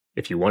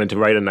 if you wanted to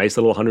write a nice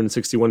little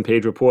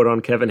 161-page report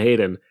on Kevin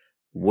Hayden,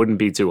 wouldn't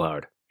be too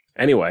hard.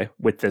 Anyway,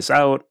 with this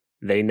out,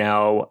 they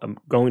now are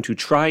going to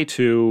try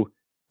to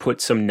put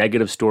some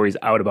negative stories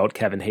out about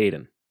Kevin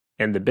Hayden.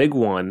 And the big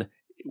one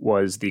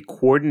was the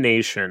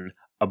coordination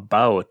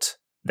about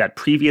that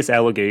previous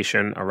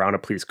allegation around a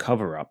police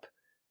cover-up,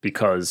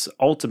 because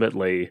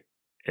ultimately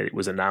it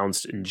was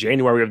announced in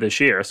January of this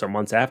year, so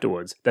months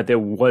afterwards, that there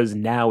was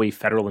now a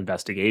federal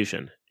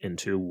investigation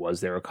into was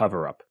there a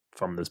cover-up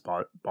from this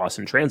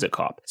Boston Transit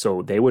cop.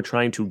 So they were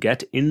trying to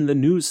get in the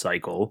news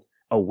cycle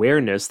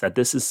awareness that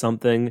this is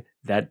something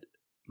that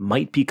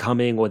might be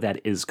coming or that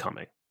is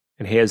coming.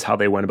 And here's how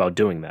they went about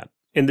doing that.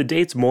 And the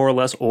dates more or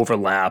less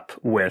overlap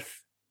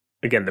with,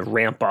 again, the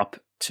ramp up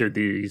to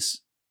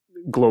these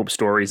Globe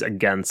stories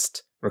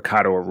against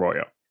Ricardo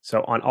Arroyo.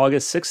 So on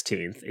August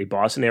 16th, a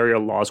Boston area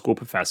law school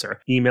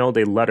professor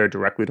emailed a letter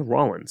directly to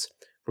Rollins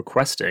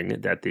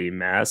requesting that the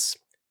Mass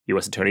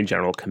U.S. Attorney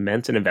General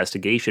commence an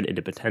investigation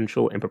into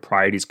potential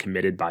improprieties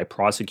committed by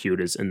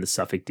prosecutors in the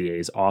Suffolk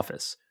DA's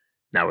office,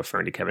 now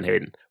referring to Kevin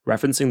Hayden.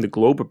 Referencing the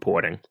Globe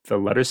reporting, the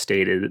letter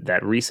stated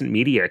that recent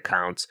media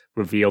accounts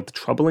revealed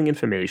troubling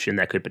information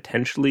that could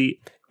potentially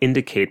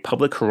indicate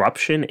public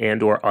corruption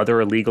and or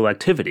other illegal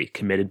activity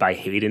committed by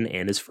Hayden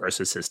and his first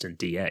assistant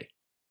DA.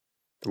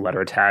 The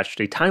letter attached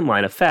a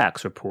timeline of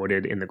facts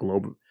reported in the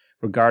Globe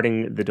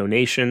regarding the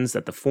donations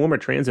that the former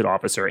transit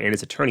officer and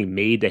his attorney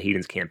made to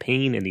Hayden's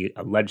campaign and the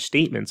alleged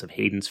statements of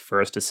Hayden's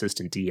first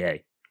assistant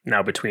DA.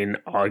 Now, between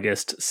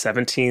August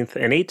 17th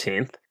and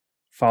 18th,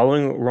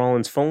 following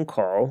Rollins' phone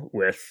call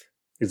with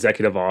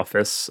Executive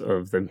Office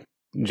of the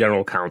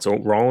General Counsel,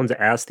 Rollins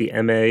asked the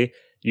MA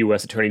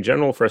U.S. Attorney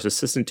General First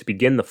Assistant to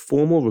begin the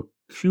formal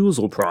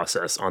recusal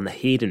process on the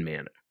Hayden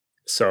matter.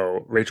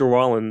 So Rachael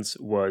Rollins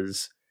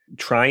was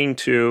trying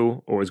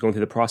to, or was going through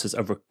the process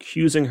of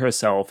recusing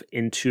herself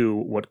into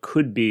what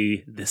could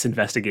be this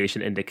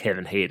investigation into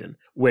Kevin Hayden,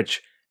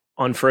 which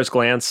on first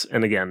glance,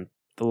 and again,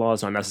 the law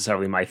is not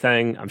necessarily my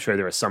thing. I'm sure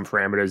there are some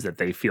parameters that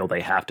they feel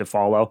they have to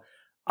follow.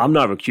 I'm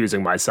not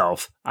recusing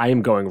myself. I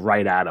am going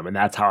right at him, and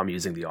that's how I'm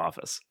using the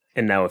office.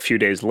 And now a few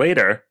days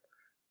later,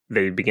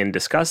 they begin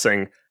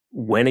discussing,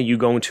 when are you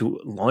going to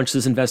launch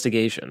this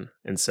investigation?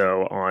 And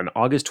so on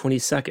August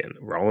 22nd,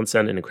 Rollins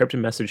sent an encrypted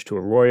message to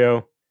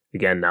Arroyo.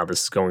 Again, now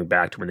this is going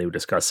back to when they were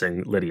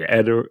discussing Lydia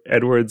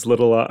Edwards'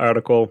 little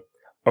article.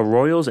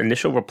 Arroyo's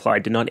initial reply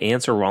did not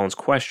answer Rollins'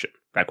 question,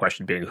 that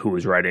question being who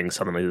was writing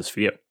something like this for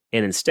you,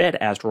 and instead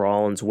asked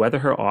Rollins whether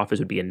her office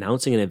would be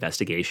announcing an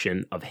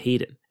investigation of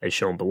Hayden, as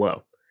shown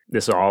below.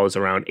 This all is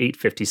around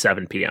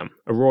 8:57 p.m.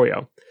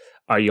 Arroyo,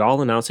 are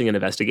y'all announcing an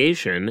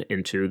investigation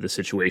into the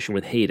situation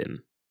with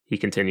Hayden? He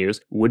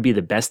continues, would be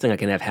the best thing I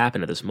can have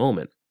happen at this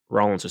moment.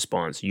 Rollins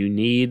responds, you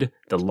need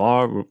the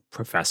law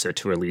professor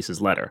to release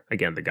his letter.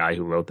 Again, the guy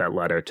who wrote that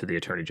letter to the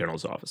Attorney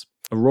General's office.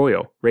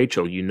 Arroyo,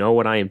 Rachel, you know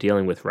what I am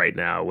dealing with right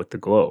now with the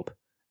Globe.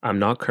 I'm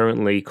not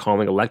currently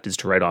calling electeds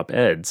to write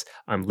op-eds.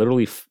 I'm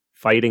literally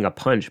fighting a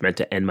punch meant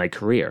to end my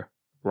career.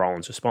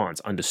 Rollins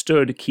responds,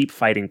 understood, keep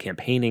fighting,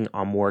 campaigning,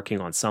 I'm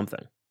working on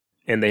something.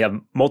 And they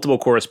have multiple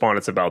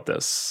correspondence about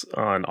this.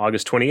 On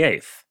August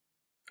 28th,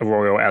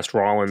 Arroyo asked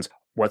Rollins,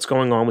 what's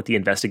going on with the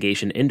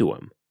investigation into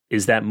him?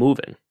 Is that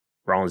moving?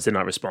 Rollins did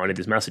not respond to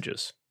these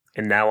messages.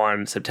 And now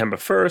on September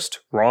 1st,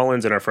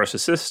 Rollins and her first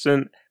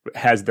assistant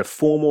has the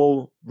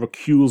formal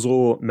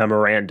recusal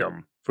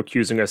memorandum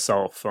recusing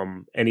herself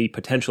from any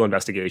potential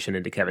investigation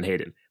into Kevin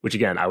Hayden, which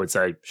again, I would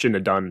say shouldn't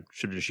have done,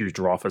 should have just used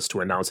her office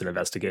to announce an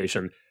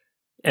investigation.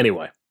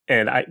 Anyway,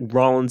 and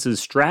Rollins'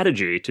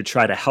 strategy to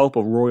try to help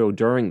Arroyo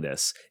during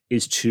this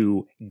is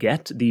to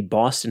get the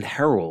Boston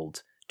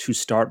Herald to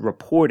start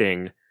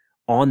reporting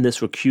on this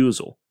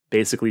recusal,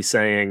 basically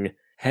saying,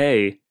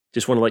 hey,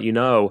 just want to let you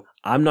know,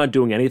 I'm not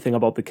doing anything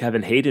about the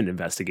Kevin Hayden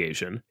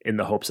investigation, in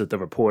the hopes that the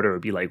reporter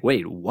would be like,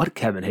 wait, what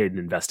Kevin Hayden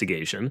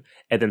investigation?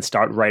 And then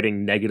start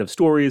writing negative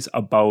stories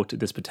about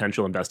this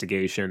potential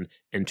investigation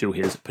into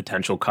his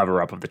potential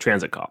cover-up of the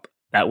transit cop.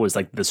 That was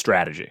like the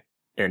strategy.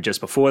 And just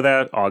before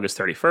that, August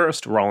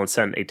 31st, Rollins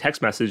sent a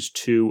text message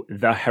to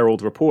the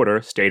Herald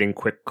reporter stating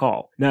quick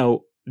call.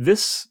 Now,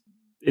 this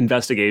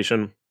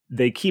investigation,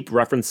 they keep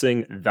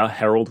referencing the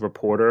Herald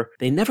reporter.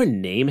 They never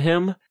name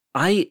him.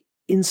 I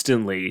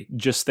instantly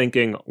just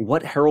thinking,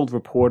 what Herald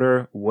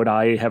reporter would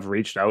I have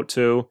reached out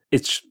to?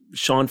 It's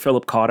Sean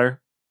Philip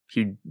Cotter.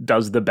 He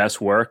does the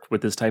best work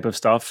with this type of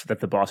stuff that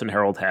the Boston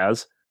Herald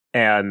has.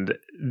 And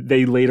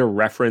they later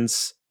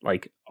reference,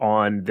 like,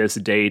 on this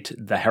date,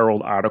 the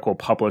Herald article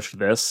published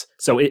this.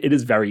 So it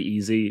is very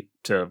easy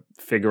to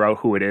figure out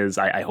who it is.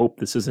 I hope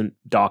this isn't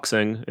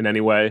doxing in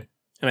any way.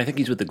 And I think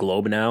he's with the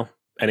Globe now,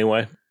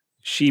 anyway.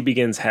 She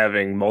begins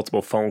having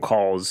multiple phone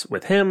calls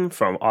with him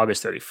from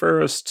August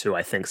 31st to,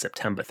 I think,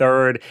 September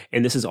 3rd.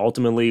 And this is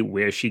ultimately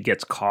where she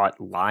gets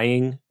caught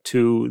lying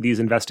to these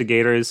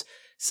investigators,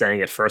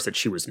 saying at first that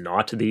she was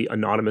not the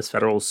anonymous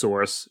federal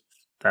source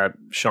that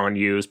Sean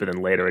used, but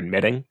then later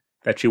admitting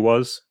that she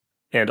was.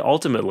 And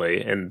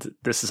ultimately, and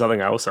this is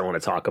something else I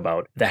want to talk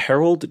about, the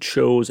Herald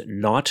chose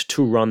not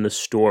to run the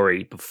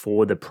story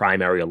before the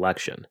primary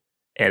election,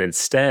 and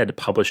instead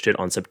published it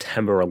on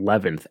September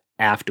 11th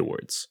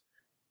afterwards.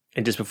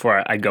 And just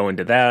before I go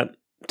into that,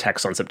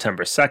 text on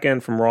September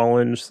 2nd from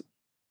Rollins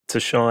to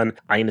Sean,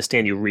 I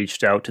understand you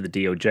reached out to the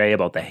DOJ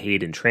about the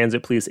Hayden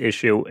Transit Police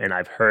issue, and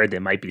I've heard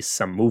there might be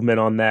some movement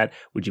on that.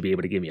 Would you be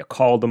able to give me a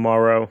call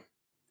tomorrow?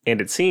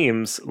 And it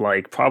seems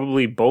like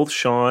probably both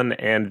Sean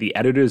and the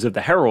editors of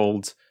the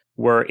Herald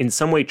were in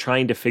some way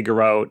trying to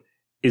figure out,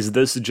 is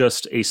this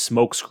just a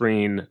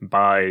smokescreen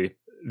by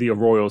the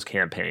Arroyo's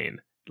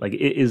campaign? Like,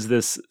 is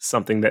this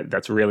something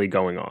that's really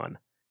going on?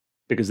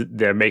 Because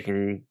they're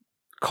making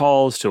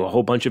calls to a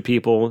whole bunch of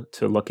people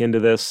to look into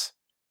this.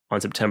 On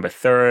September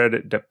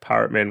 3rd,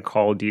 department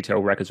call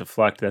detail records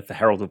reflect that the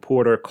Herald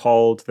reporter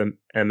called the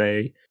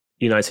MA,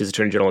 United States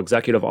Attorney General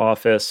Executive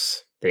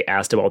Office. They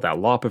asked about that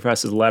law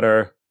professor's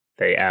letter.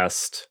 They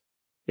asked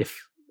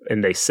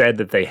and they said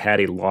that they had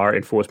a law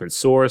enforcement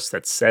source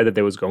that said that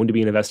there was going to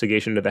be an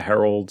investigation into the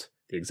Herald.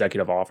 The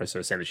executive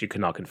officer saying that she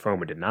could not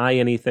confirm or deny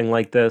anything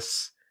like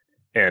this.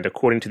 And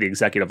according to the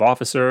executive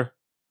officer,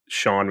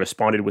 Sean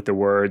responded with the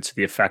words to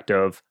the effect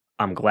of,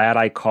 I'm glad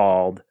I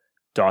called, ...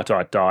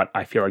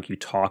 I feel like you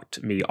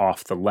talked me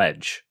off the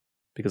ledge.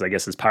 Because I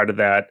guess as part of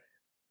that,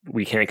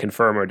 we can't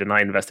confirm or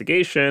deny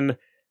investigation.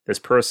 This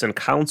person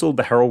counseled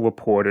the Herald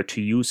reporter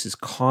to use his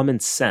common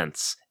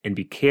sense and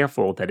be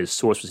careful that his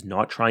source was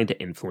not trying to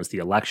influence the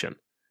election.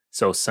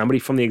 So somebody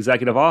from the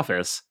executive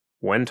office,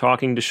 when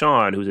talking to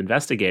Sean, who's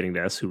investigating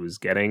this, who is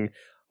getting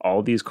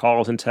all these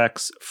calls and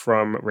texts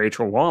from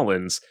Rachael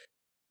Rollins,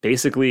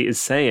 basically is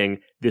saying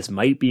this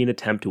might be an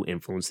attempt to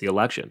influence the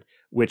election,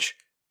 which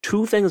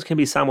two things can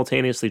be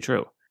simultaneously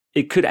true.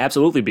 It could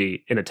absolutely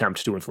be an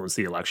attempt to influence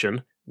the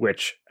election,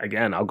 which,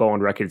 again, I'll go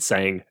on record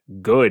saying,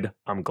 good,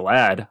 I'm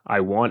glad,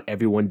 I want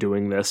everyone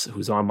doing this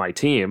who's on my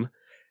team.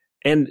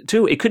 And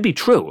two, it could be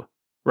true,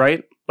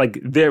 right? Like,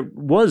 there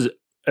was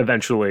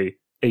eventually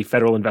a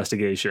federal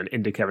investigation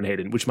into Kevin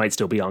Hayden, which might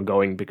still be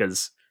ongoing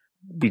because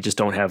we just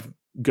don't have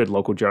good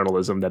local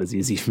journalism that is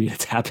easy for me to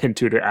tap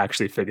into to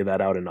actually figure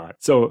that out or not.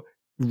 So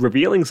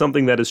revealing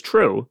something that is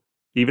true,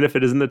 even if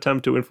it is an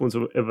attempt to influence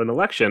of an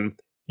election,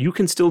 you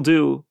can still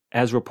do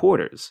as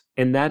reporters.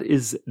 And that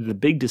is the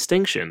big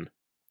distinction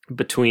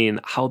between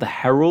how the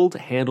Herald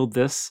handled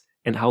this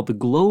and how the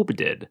Globe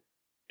did.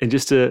 And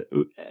just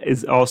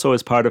is also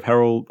as part of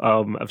Herald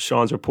of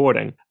Sean's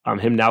reporting,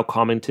 him now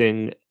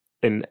commenting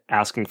and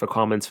asking for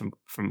comments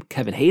from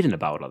Kevin Hayden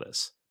about all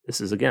this. This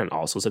is, again,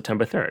 also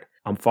September 3rd.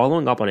 I'm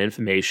following up on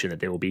information that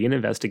there will be an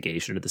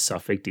investigation into the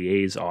Suffolk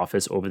DA's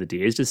office over the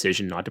DA's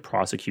decision not to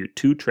prosecute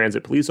 2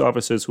 transit police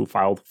officers who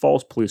filed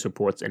false police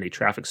reports in a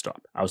traffic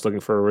stop. I was looking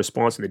for a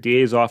response from the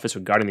DA's office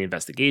regarding the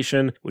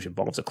investigation, which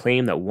involves a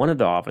claim that one of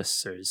the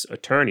officers'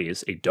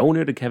 attorneys, a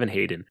donor to Kevin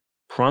Hayden,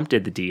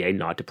 prompted the DA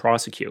not to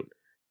prosecute.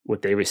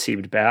 What they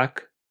received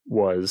back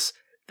was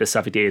the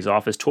Suffolk DA's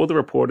office told the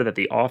reporter that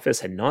the office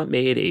had not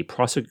made a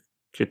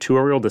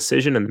prosecutorial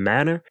decision in the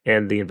matter,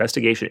 and the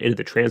investigation into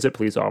the transit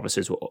police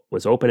officers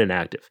was open and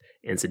active,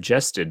 and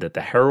suggested that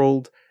the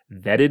Herald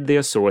vetted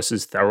their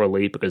sources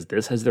thoroughly because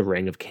this has the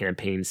ring of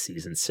campaign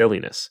season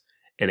silliness.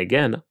 And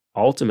again,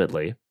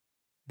 ultimately,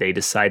 they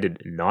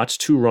decided not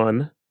to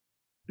run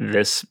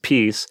this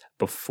piece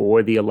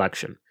before the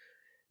election.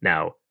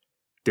 Now,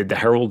 did the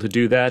Herald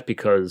do that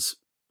because,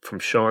 from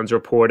Sean's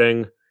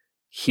reporting,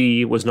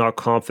 he was not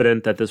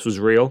confident that this was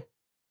real?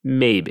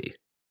 Maybe.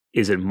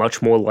 Is it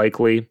much more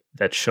likely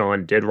that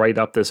Sean did write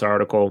up this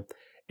article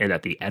and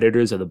that the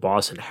editors of the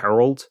Boston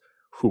Herald,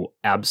 who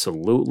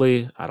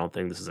absolutely, I don't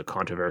think this is a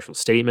controversial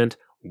statement,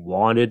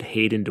 wanted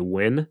Hayden to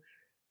win,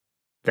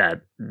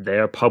 that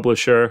their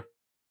publisher,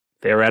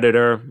 their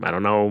editor, I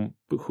don't know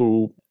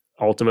who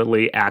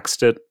ultimately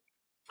axed it,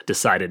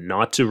 decided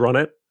not to run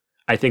it?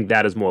 I think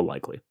that is more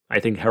likely. I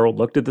think Herald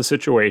looked at the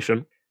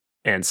situation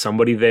and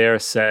somebody there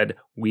said,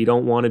 we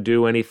don't want to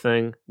do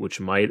anything which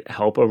might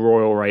help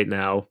Arroyo right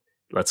now.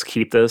 Let's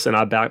keep this in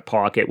our back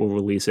pocket. We'll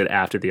release it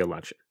after the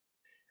election.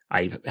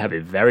 I have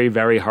a very,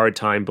 very hard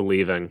time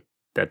believing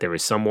that there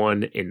is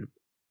someone in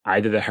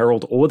either the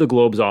Herald or the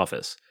Globe's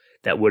office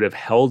that would have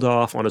held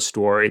off on a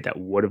story that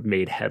would have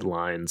made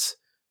headlines.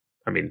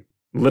 I mean,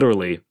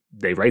 literally,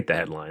 they write the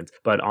headlines,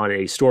 but on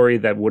a story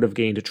that would have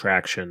gained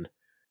traction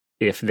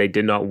if they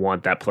did not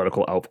want that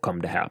political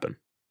outcome to happen.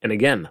 And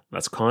again,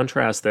 let's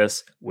contrast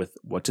this with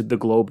what did the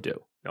Globe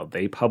do? Now,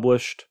 they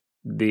published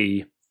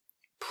the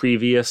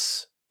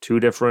previous 2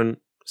 different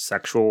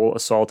sexual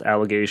assault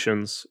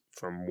allegations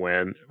from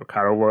when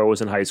Ricardo Arroyo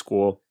was in high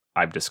school.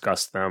 I've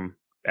discussed them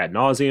ad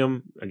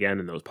nauseum, again,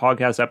 in those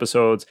podcast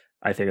episodes.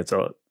 I think it's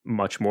a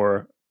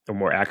more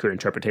accurate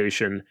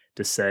interpretation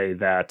to say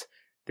that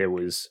there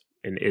was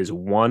and is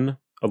one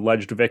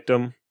alleged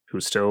victim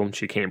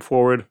she came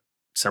forward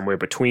somewhere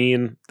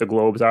between the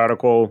Globe's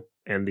article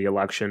and the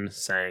election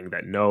saying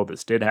that no,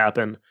 this did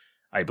happen.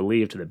 I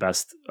believe, to the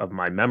best of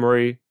my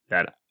memory,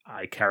 that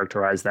I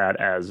characterize that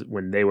as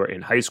when they were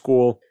in high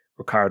school,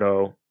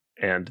 Ricardo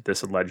and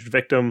this alleged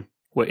victim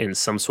were in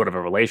some sort of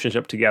a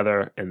relationship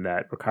together, and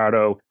that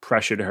Ricardo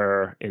pressured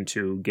her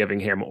into giving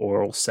him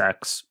oral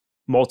sex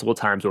multiple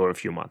times over a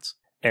few months.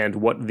 And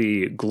what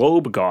the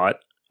Globe got,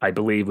 I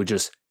believe, were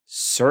just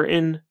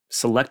certain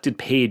selected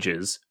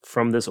pages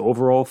from this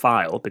overall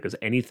file, because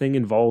anything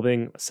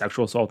involving a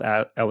sexual assault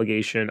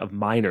allegation of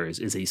minors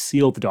is a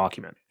sealed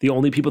document. The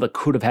only people that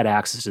could have had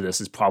access to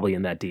this is probably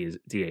in that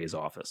DA's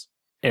office.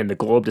 And the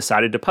Globe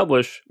decided to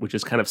publish, which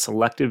is kind of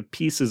selective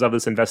pieces of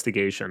this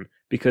investigation,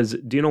 because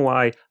do you know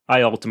why?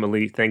 I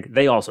ultimately think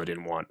they also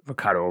didn't want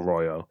Ricardo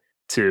Arroyo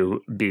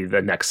to be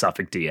the next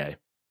Suffolk DA.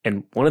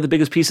 And one of the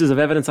biggest pieces of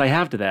evidence I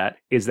have to that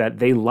is that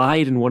they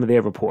lied in one of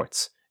their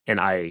reports. And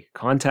I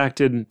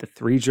contacted the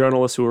 3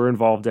 journalists who were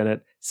involved in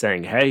it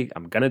saying, hey,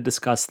 I'm going to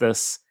discuss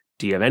this.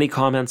 Do you have any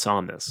comments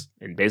on this?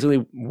 And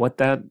basically what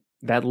that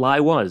lie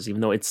was, even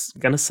though it's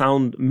going to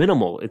sound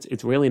minimal,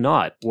 it's really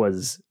not,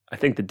 was I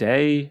think the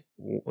day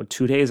or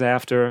 2 days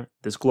after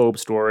this Globe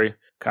story,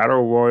 Ricardo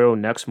Arroyo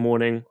next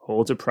morning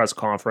holds a press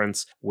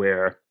conference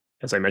where,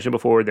 as I mentioned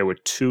before, there were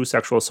 2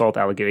 sexual assault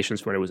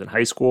allegations when he was in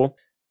high school,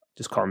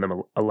 just calling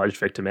them alleged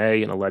victim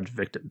A and alleged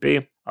victim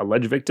B.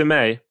 Alleged victim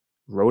A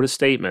wrote a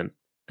statement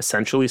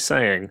essentially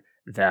saying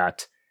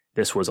that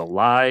this was a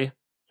lie,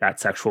 that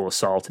sexual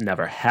assault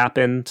never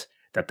happened,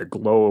 that the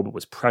Globe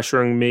was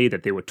pressuring me,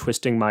 that they were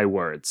twisting my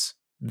words.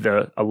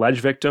 The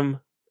alleged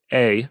victim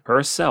A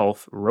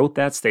herself wrote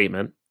that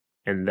statement,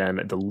 and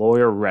then the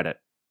lawyer read it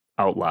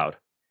out loud.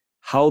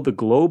 How the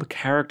Globe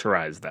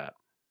characterized that.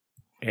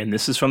 And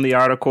this is from the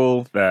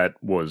article that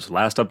was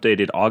last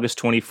updated August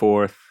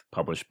 24th,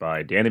 published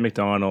by Danny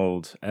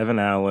McDonald, Evan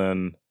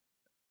Allen,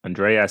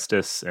 Andre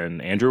Estes, and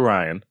Andrew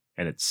Ryan.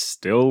 And it's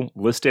still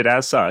listed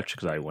as such,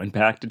 because I went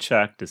back to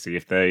check to see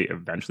if they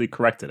eventually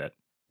corrected it,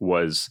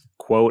 was,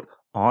 quote,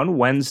 on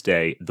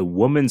Wednesday, the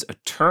woman's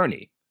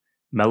attorney,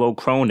 Mello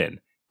Cronin,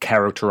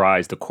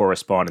 characterized the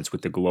correspondence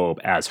with the Globe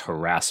as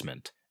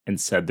harassment and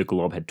said the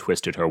Globe had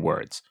twisted her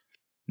words.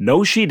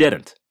 No, she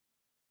didn't.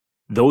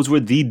 Those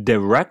were the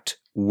direct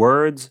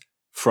words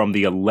from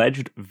the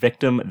alleged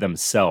victim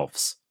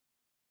themselves,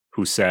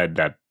 who said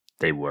that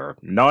they were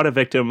not a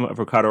victim of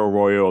Ricardo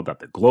Arroyo, that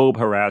the Globe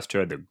harassed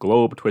her, the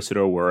Globe twisted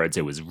her words.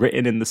 It was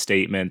written in the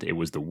statement. It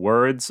was the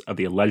words of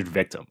the alleged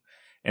victim.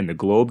 And the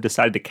Globe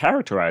decided to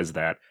characterize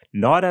that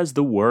not as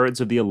the words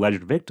of the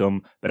alleged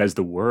victim, but as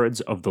the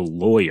words of the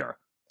lawyer,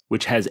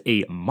 which has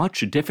a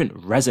much different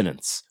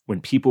resonance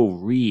when people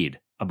read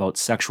about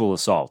sexual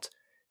assault,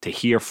 to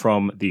hear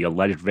from the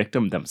alleged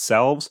victim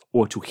themselves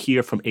or to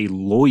hear from a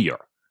lawyer,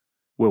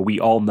 where we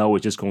all know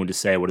is just going to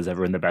say what is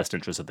ever in the best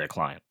interest of their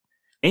client.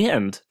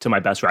 And, to my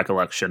best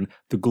recollection,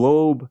 the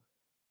Globe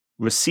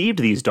received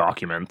these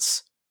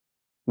documents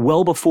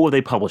well before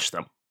they published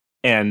them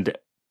and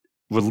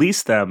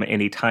released them in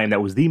a time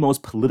that was the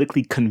most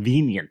politically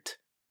convenient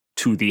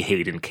to the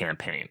Hayden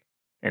campaign.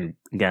 And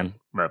again,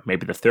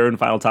 maybe the third and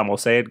final time I'll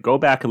say it, go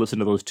back and listen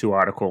to those 2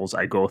 articles.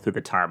 I go through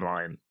the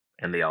timeline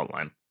and the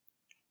outline.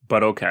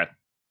 But okay.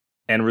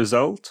 End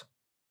result,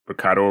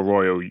 Ricardo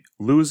Arroyo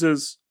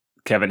loses,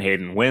 Kevin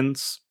Hayden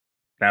wins.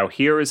 Now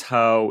here is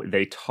how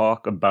they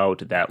talk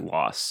about that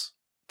loss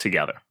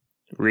together.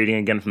 Reading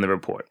again from the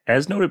report.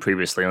 As noted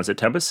previously, on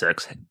September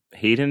 6th,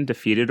 Hayden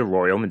defeated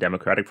Arroyo in the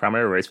Democratic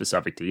primary race for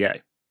Suffolk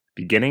DA.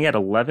 Beginning at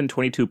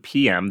 11:22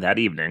 p.m. that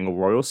evening,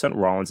 Arroyo sent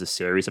Rollins a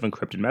series of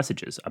encrypted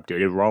messages,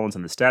 updated Rollins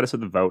on the status of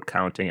the vote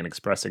counting and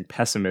expressing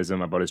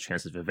pessimism about his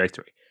chances for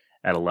victory.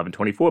 At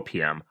 11:24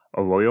 p.m.,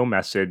 Arroyo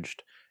messaged,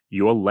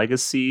 "Your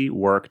legacy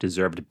work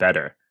deserved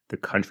better. The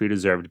country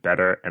deserved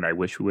better, and I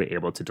wish we were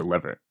able to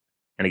deliver."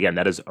 And again,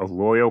 that is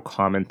Arroyo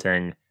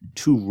commenting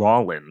to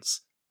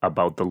Rollins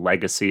about the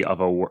legacy of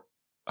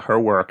her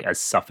work as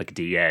Suffolk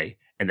DA,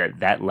 and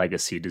that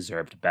legacy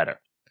deserved better.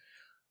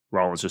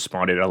 Rollins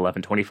responded at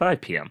 11:25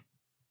 p.m.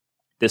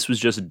 "This was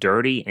just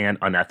dirty and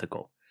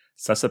unethical.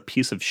 Such a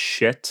piece of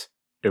shit,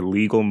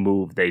 illegal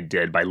move they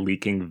did by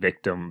leaking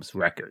victims'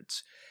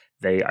 records.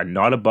 They are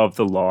not above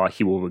the law.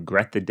 He will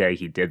regret the day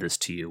he did this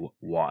to you.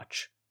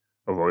 Watch."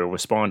 Arroyo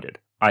responded,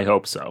 "I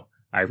hope so.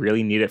 I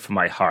really need it from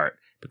my heart,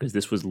 because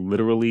this was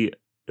literally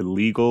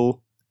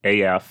illegal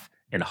AF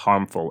and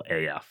harmful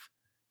AF."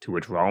 To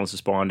which Rollins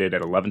responded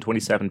at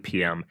 11:27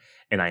 p.m.,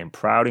 "And I am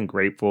proud and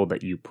grateful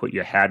that you put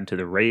your hat into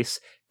the race.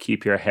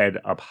 Keep your head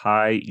up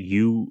high.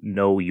 You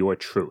know your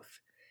truth.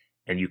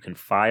 And you can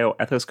file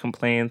ethics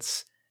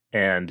complaints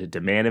and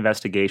demand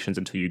investigations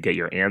until you get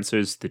your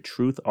answers. The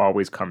truth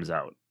always comes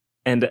out."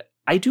 And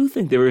I do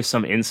think there is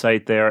some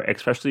insight there,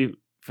 especially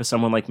for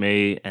someone like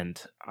me,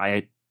 and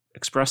I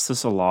express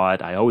this a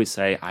lot. I always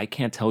say, I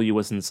can't tell you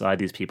what's inside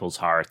these people's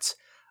hearts.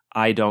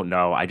 I don't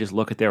know. I just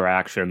look at their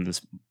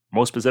actions,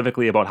 most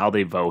specifically about how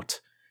they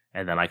vote,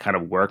 and then I kind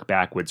of work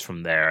backwards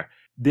from there.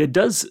 There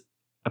does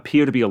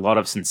appear to be a lot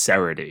of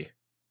sincerity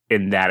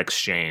in that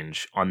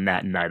exchange on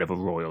that night of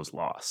Arroyo's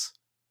loss,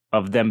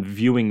 of them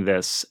viewing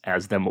this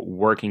as them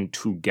working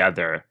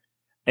together.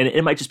 And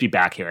it might just be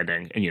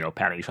backhanding and,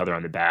 patting each other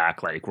on the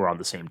back, like we're on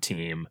the same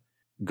team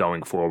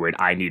going forward.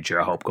 I need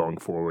your help going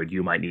forward.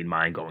 You might need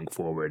mine going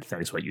forward.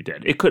 Thanks for what you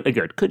did. It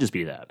could just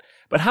be that.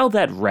 But how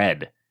that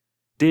read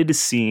did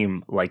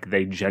seem like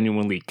they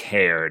genuinely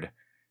cared,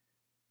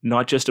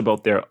 not just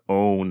about their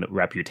own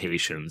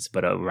reputations,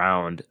 but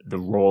around the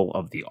role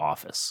of the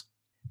office.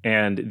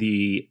 And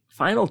the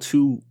final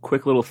 2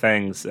 quick little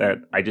things that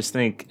I just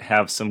think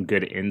have some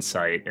good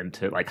insight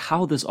into like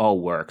how this all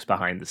works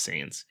behind the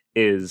scenes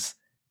is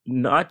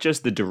not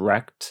just the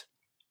direct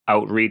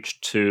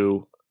outreach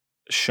to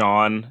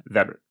Sean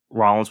that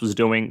Rollins was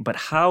doing, but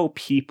how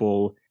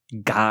people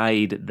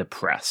guide the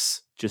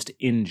press just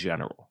in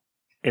general.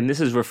 And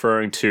this is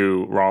referring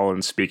to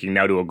Rollins speaking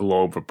now to a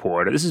Globe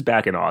reporter. This is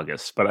back in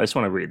August, but I just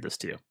want to read this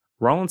to you.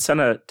 Rollins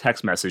sent a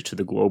text message to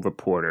the Globe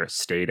reporter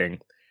stating,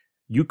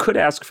 "You could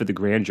ask for the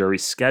grand jury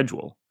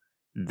schedule.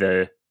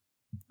 The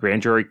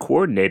grand jury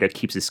coordinator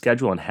keeps a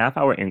schedule in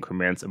half-hour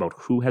increments about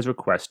who has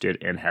requested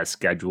and has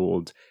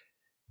scheduled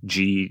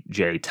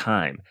GJ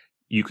time.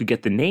 You could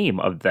get the name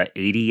of the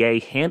ADA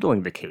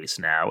handling the case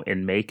now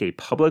and make a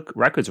public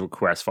records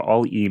request for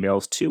all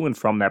emails to and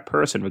from that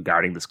person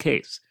regarding this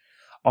case.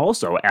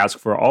 Also, ask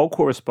for all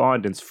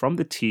correspondence from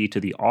the T to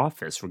the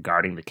office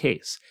regarding the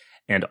case,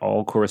 and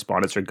all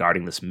correspondence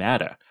regarding this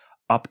matter,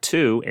 up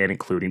to and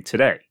including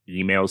today,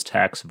 emails,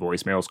 texts,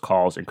 voicemails,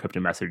 calls,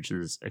 encrypted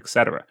messages,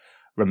 etc.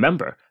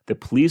 Remember, the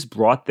police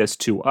brought this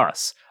to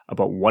us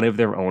about one of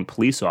their own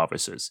police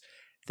officers.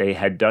 They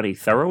had done a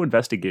thorough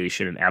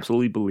investigation and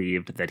absolutely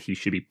believed that he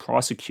should be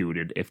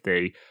prosecuted if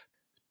they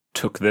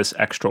took this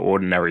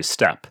extraordinary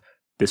step.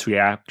 This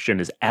reaction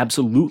is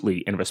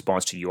absolutely in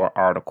response to your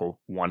article,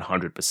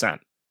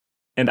 100%.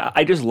 And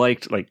I just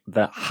liked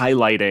the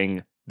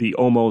highlighting the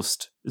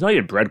almost, it's not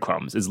even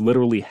breadcrumbs, it's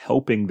literally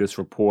helping this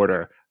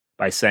reporter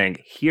by saying,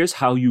 here's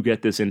how you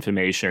get this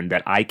information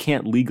that I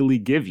can't legally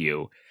give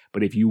you,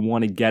 but if you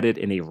want to get it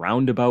in a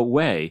roundabout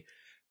way,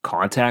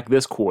 contact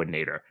this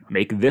coordinator,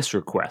 make this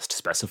request,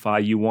 specify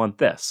you want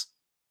this.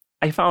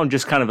 I found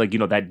just kind of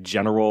that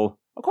general,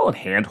 I'll call it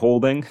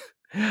hand-holding,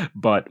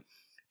 but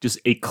just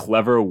a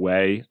clever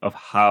way of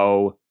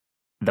how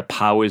the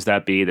powers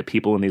that be, the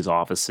people in these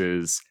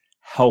offices,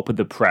 help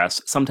the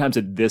press, sometimes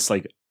at this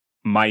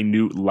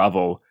minute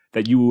level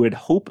that you would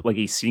hope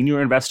a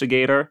senior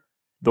investigator,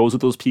 those are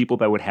those people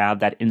that would have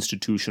that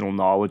institutional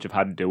knowledge of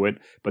how to do it.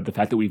 But the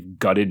fact that we've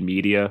gutted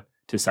media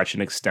to such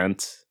an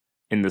extent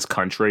in this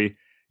country,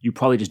 you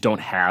probably just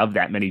don't have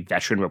that many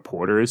veteran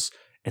reporters.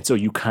 And so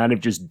you kind of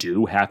just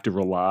do have to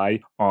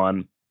rely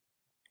on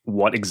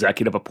what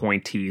executive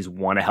appointees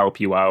want to help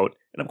you out.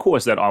 And of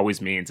course, that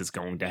always means it's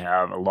going to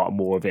have a lot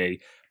more of a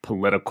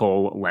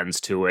political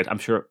lens to it. I'm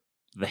sure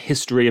the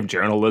history of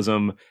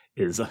journalism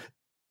is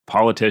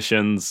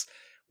politicians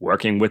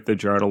working with the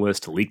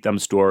journalists to leak them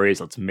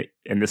stories.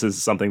 And this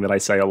is something that I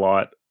say a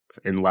lot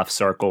in left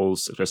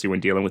circles, especially when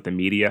dealing with the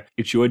media.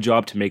 It's your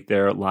job to make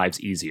their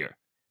lives easier.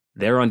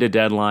 They're under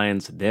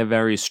deadlines. They're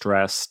very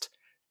stressed.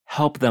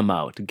 Help them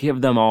out.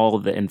 Give them all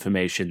the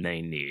information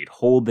they need.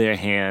 Hold their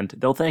hand.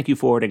 They'll thank you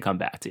for it and come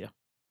back to you.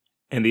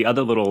 And the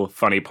other little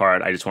funny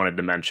part I just wanted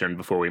to mention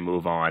before we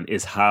move on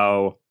is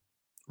how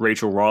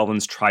Rachael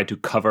Rollins tried to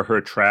cover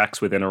her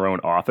tracks within her own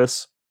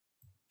office.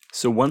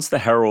 So once the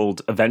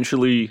Herald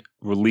eventually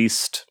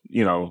released,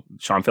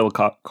 Sean Philip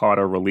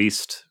Carter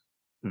released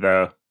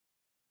the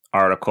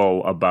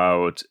article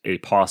about a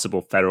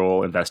possible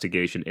federal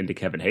investigation into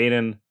Kevin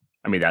Hayden.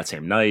 I mean, that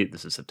same night,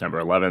 this is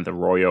September 11th,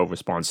 Arroyo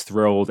responds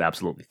thrilled,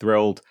 absolutely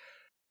thrilled.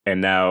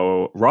 And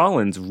now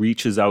Rollins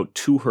reaches out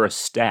to her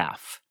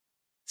staff,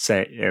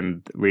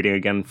 and reading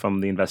again from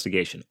the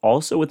investigation.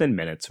 Also within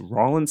minutes,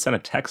 Rollins sent a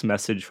text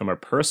message from her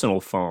personal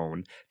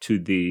phone to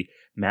the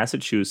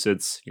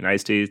Massachusetts United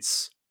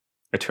States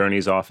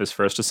Attorney's Office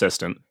First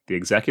Assistant, the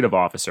executive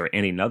officer,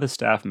 and another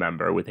staff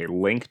member with a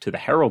link to the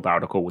Herald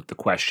article with the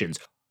questions,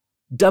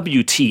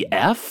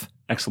 WTF?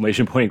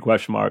 Exclamation point,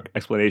 question mark,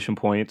 explanation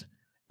point.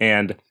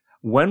 And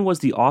when was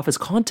the office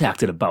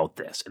contacted about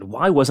this? And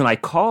why wasn't I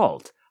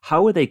called?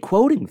 How are they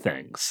quoting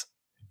things?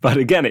 But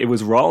again, it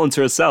was Rollins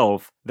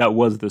herself that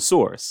was the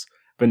source.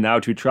 But now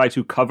to try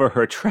to cover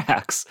her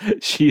tracks,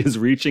 she is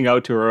reaching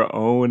out to her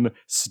own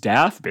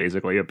staff,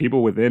 basically, of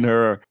people within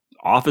her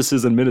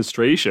office's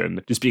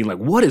administration, just being like,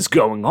 what is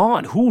going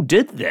on? Who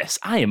did this?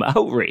 I am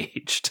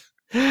outraged.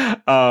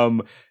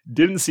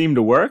 Didn't seem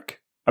to work.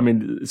 I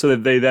mean, so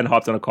they then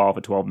hopped on a call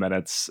for 12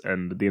 minutes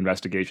and the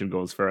investigation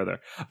goes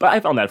further. But I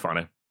found that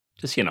funny.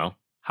 Just,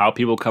 how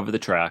people cover the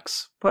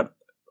tracks. But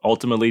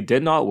ultimately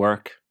did not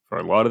work for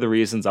a lot of the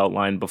reasons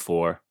outlined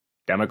before.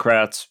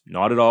 Democrats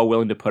not at all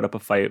willing to put up a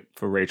fight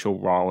for Rachael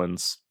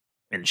Rollins.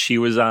 And she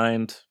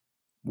resigned.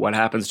 What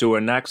happens to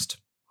her next?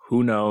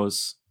 Who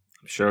knows?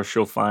 I'm sure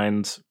she'll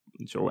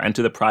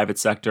enter the private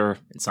sector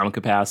in some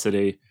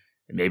capacity.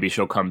 And maybe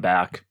she'll come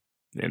back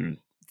in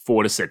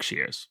 4 to 6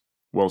 years.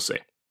 We'll see.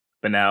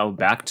 But now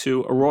back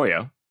to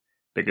Arroyo,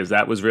 because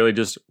that was really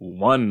just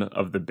one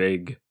of the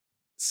big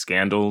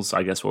scandals,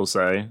 I guess we'll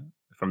say,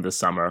 from this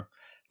summer.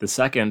 The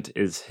second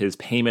is his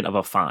payment of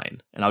a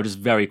fine. And I'll just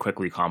very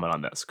quickly comment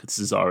on this, because this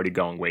is already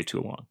going way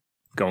too long.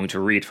 Going to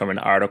read from an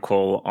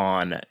article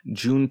on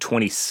June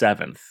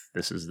 27th.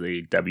 This is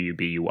the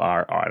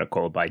WBUR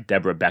article by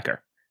Deborah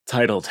Becker,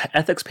 titled,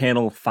 Ethics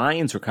Panel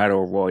Fines Ricardo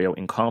Arroyo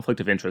in Conflict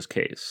of Interest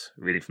Case.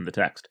 Reading from the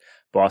text.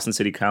 Boston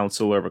City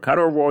Councilor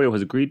Ricardo Arroyo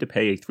has agreed to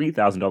pay a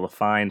 $3,000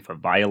 fine for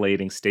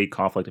violating state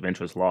conflict of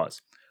interest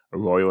laws.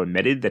 Arroyo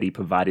admitted that he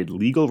provided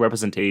legal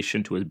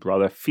representation to his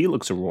brother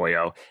Felix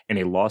Arroyo in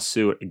a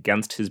lawsuit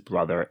against his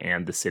brother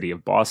and the city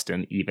of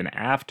Boston, even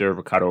after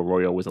Ricardo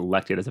Arroyo was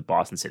elected as a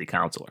Boston City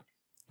Councilor.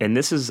 And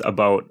this is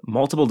about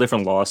multiple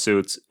different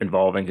lawsuits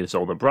involving his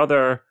older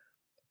brother,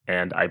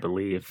 and I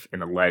believe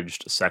an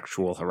alleged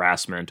sexual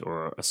harassment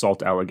or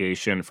assault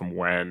allegation from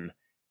when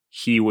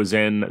he was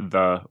in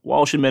the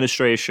Walsh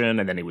administration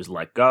and then he was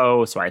let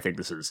go. So I think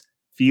this is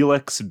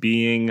Felix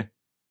being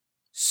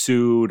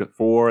sued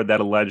for that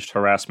alleged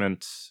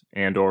harassment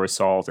and or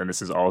assault. And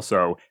this is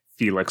also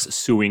Felix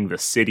suing the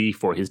city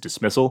for his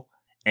dismissal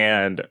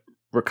and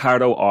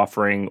Ricardo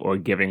offering or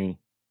giving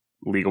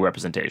legal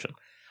representation.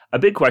 A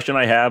big question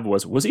I have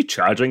was he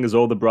charging his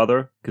older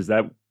brother? Because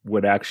that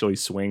would actually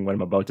swing what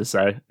I'm about to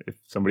say, if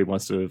somebody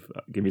wants to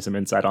give me some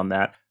insight on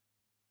that.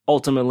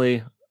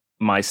 Ultimately,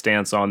 my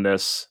stance on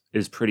this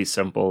is pretty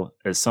simple.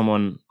 As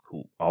someone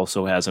who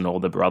also has an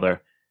older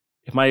brother,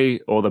 if my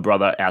older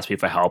brother asks me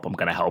for help, I'm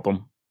going to help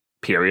him,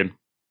 period.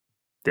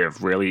 There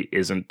really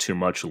isn't too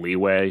much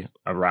leeway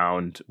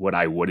around what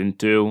I wouldn't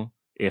do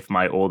if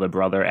my older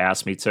brother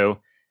asked me to.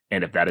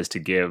 And if that is to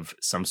give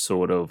some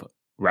sort of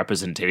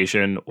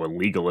representation or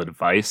legal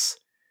advice,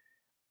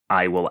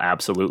 I will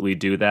absolutely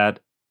do that.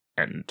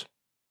 And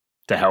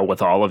to hell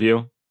with all of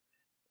you.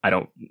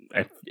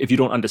 If you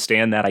don't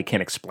understand that, I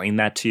can't explain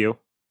that to you.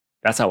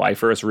 That's how I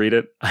first read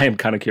it. I am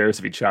kind of curious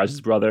if he charged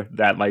his brother.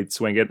 That might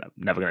swing it. I'm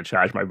never going to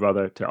charge my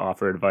brother to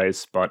offer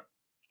advice. But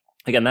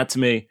again, that to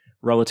me,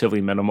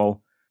 relatively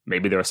minimal.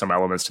 Maybe there are some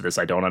elements to this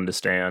I don't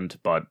understand.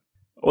 But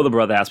the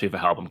brother asked me for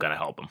help, I'm going to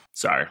help him.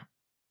 Sorry.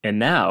 And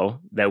now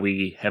that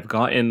we have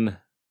gotten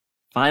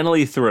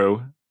finally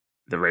through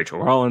the Rachael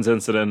Rollins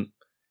incident,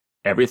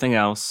 everything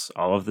else,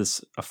 all of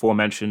this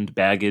aforementioned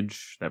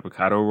baggage that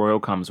Ricardo Arroyo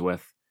comes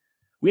with,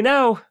 we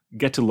now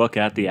get to look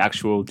at the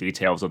actual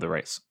details of the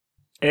race.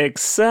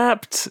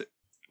 Except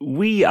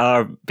we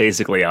are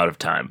basically out of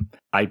time.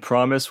 I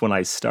promise when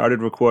I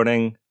started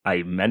recording,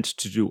 I meant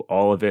to do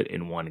all of it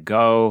in one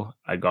go.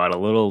 I got a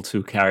little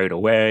too carried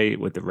away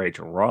with the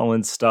Rachael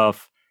Rollins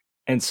stuff.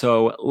 And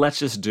so let's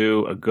just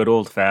do a good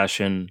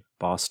old-fashioned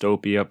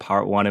Bostopia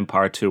Part 1 and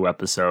Part 2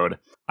 episode.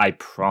 I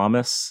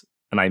promise,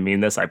 and I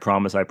mean this, I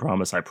promise,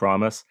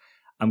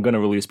 I'm going to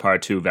release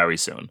Part 2 very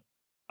soon.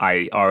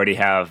 I already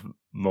have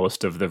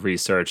most of the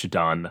research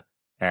done,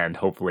 and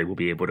hopefully we'll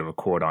be able to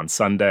record on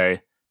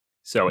Sunday.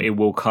 So it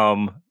will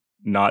come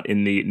not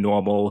in the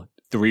normal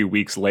 3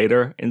 weeks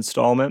later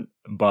installment,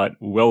 but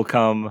will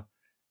come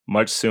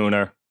much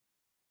sooner.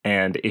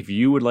 And if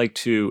you would like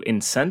to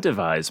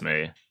incentivize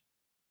me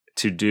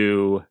to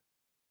do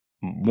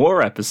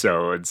more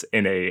episodes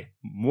in a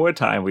more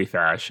timely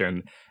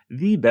fashion,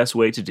 the best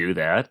way to do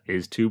that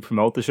is to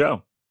promote the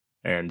show.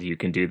 And you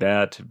can do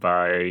that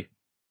by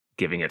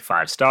giving it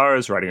 5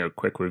 stars, writing a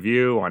quick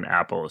review on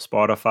Apple or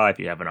Spotify if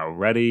you haven't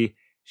already.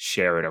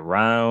 Share it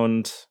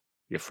around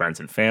your friends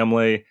and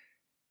family.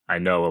 I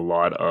know a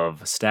lot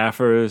of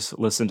staffers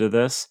listen to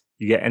this.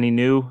 You get any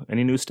new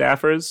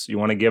staffers? You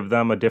want to give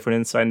them a different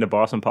insight into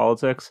Boston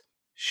politics?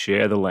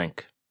 Share the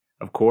link.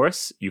 Of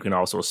course, you can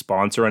also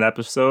sponsor an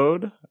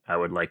episode. I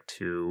would like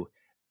to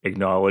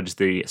acknowledge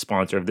the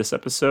sponsor of this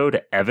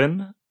episode,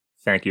 Evan.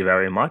 Thank you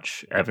very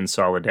much, Evan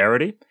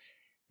Solidarity.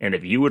 And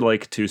if you would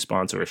like to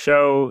sponsor a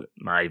show,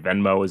 my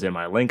Venmo is in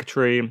my link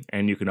tree,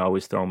 and you can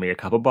always throw me a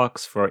couple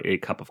bucks for a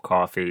cup of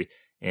coffee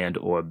and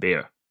or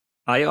beer.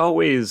 I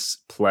always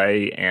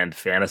play and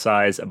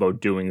fantasize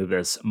about doing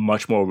this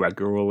much more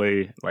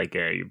regularly, like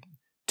a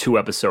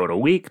 2-episode a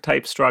week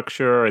type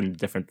structure and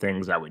different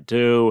things I would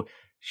do.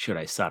 Should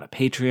I start a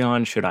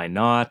Patreon? Should I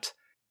not?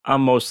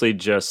 I'm mostly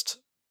just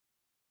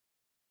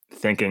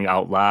thinking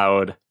out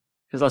loud,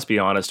 because let's be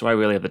honest, do I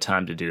really have the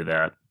time to do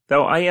that?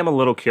 Though I am a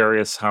little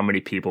curious how many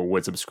people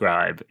would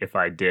subscribe if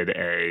I did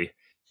a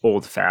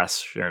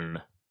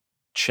old-fashioned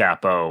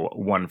Chapo,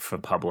 one for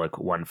public,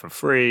 one for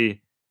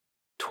free,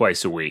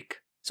 twice a week.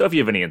 So if you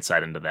have any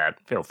insight into that,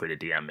 feel free to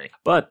DM me.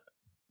 But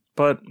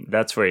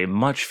that's for a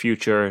much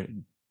future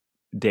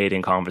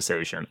dating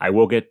conversation. I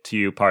will get to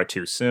you Part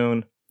 2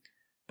 soon.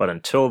 But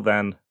until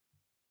then,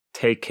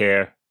 take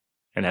care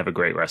and have a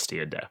great rest of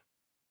your day.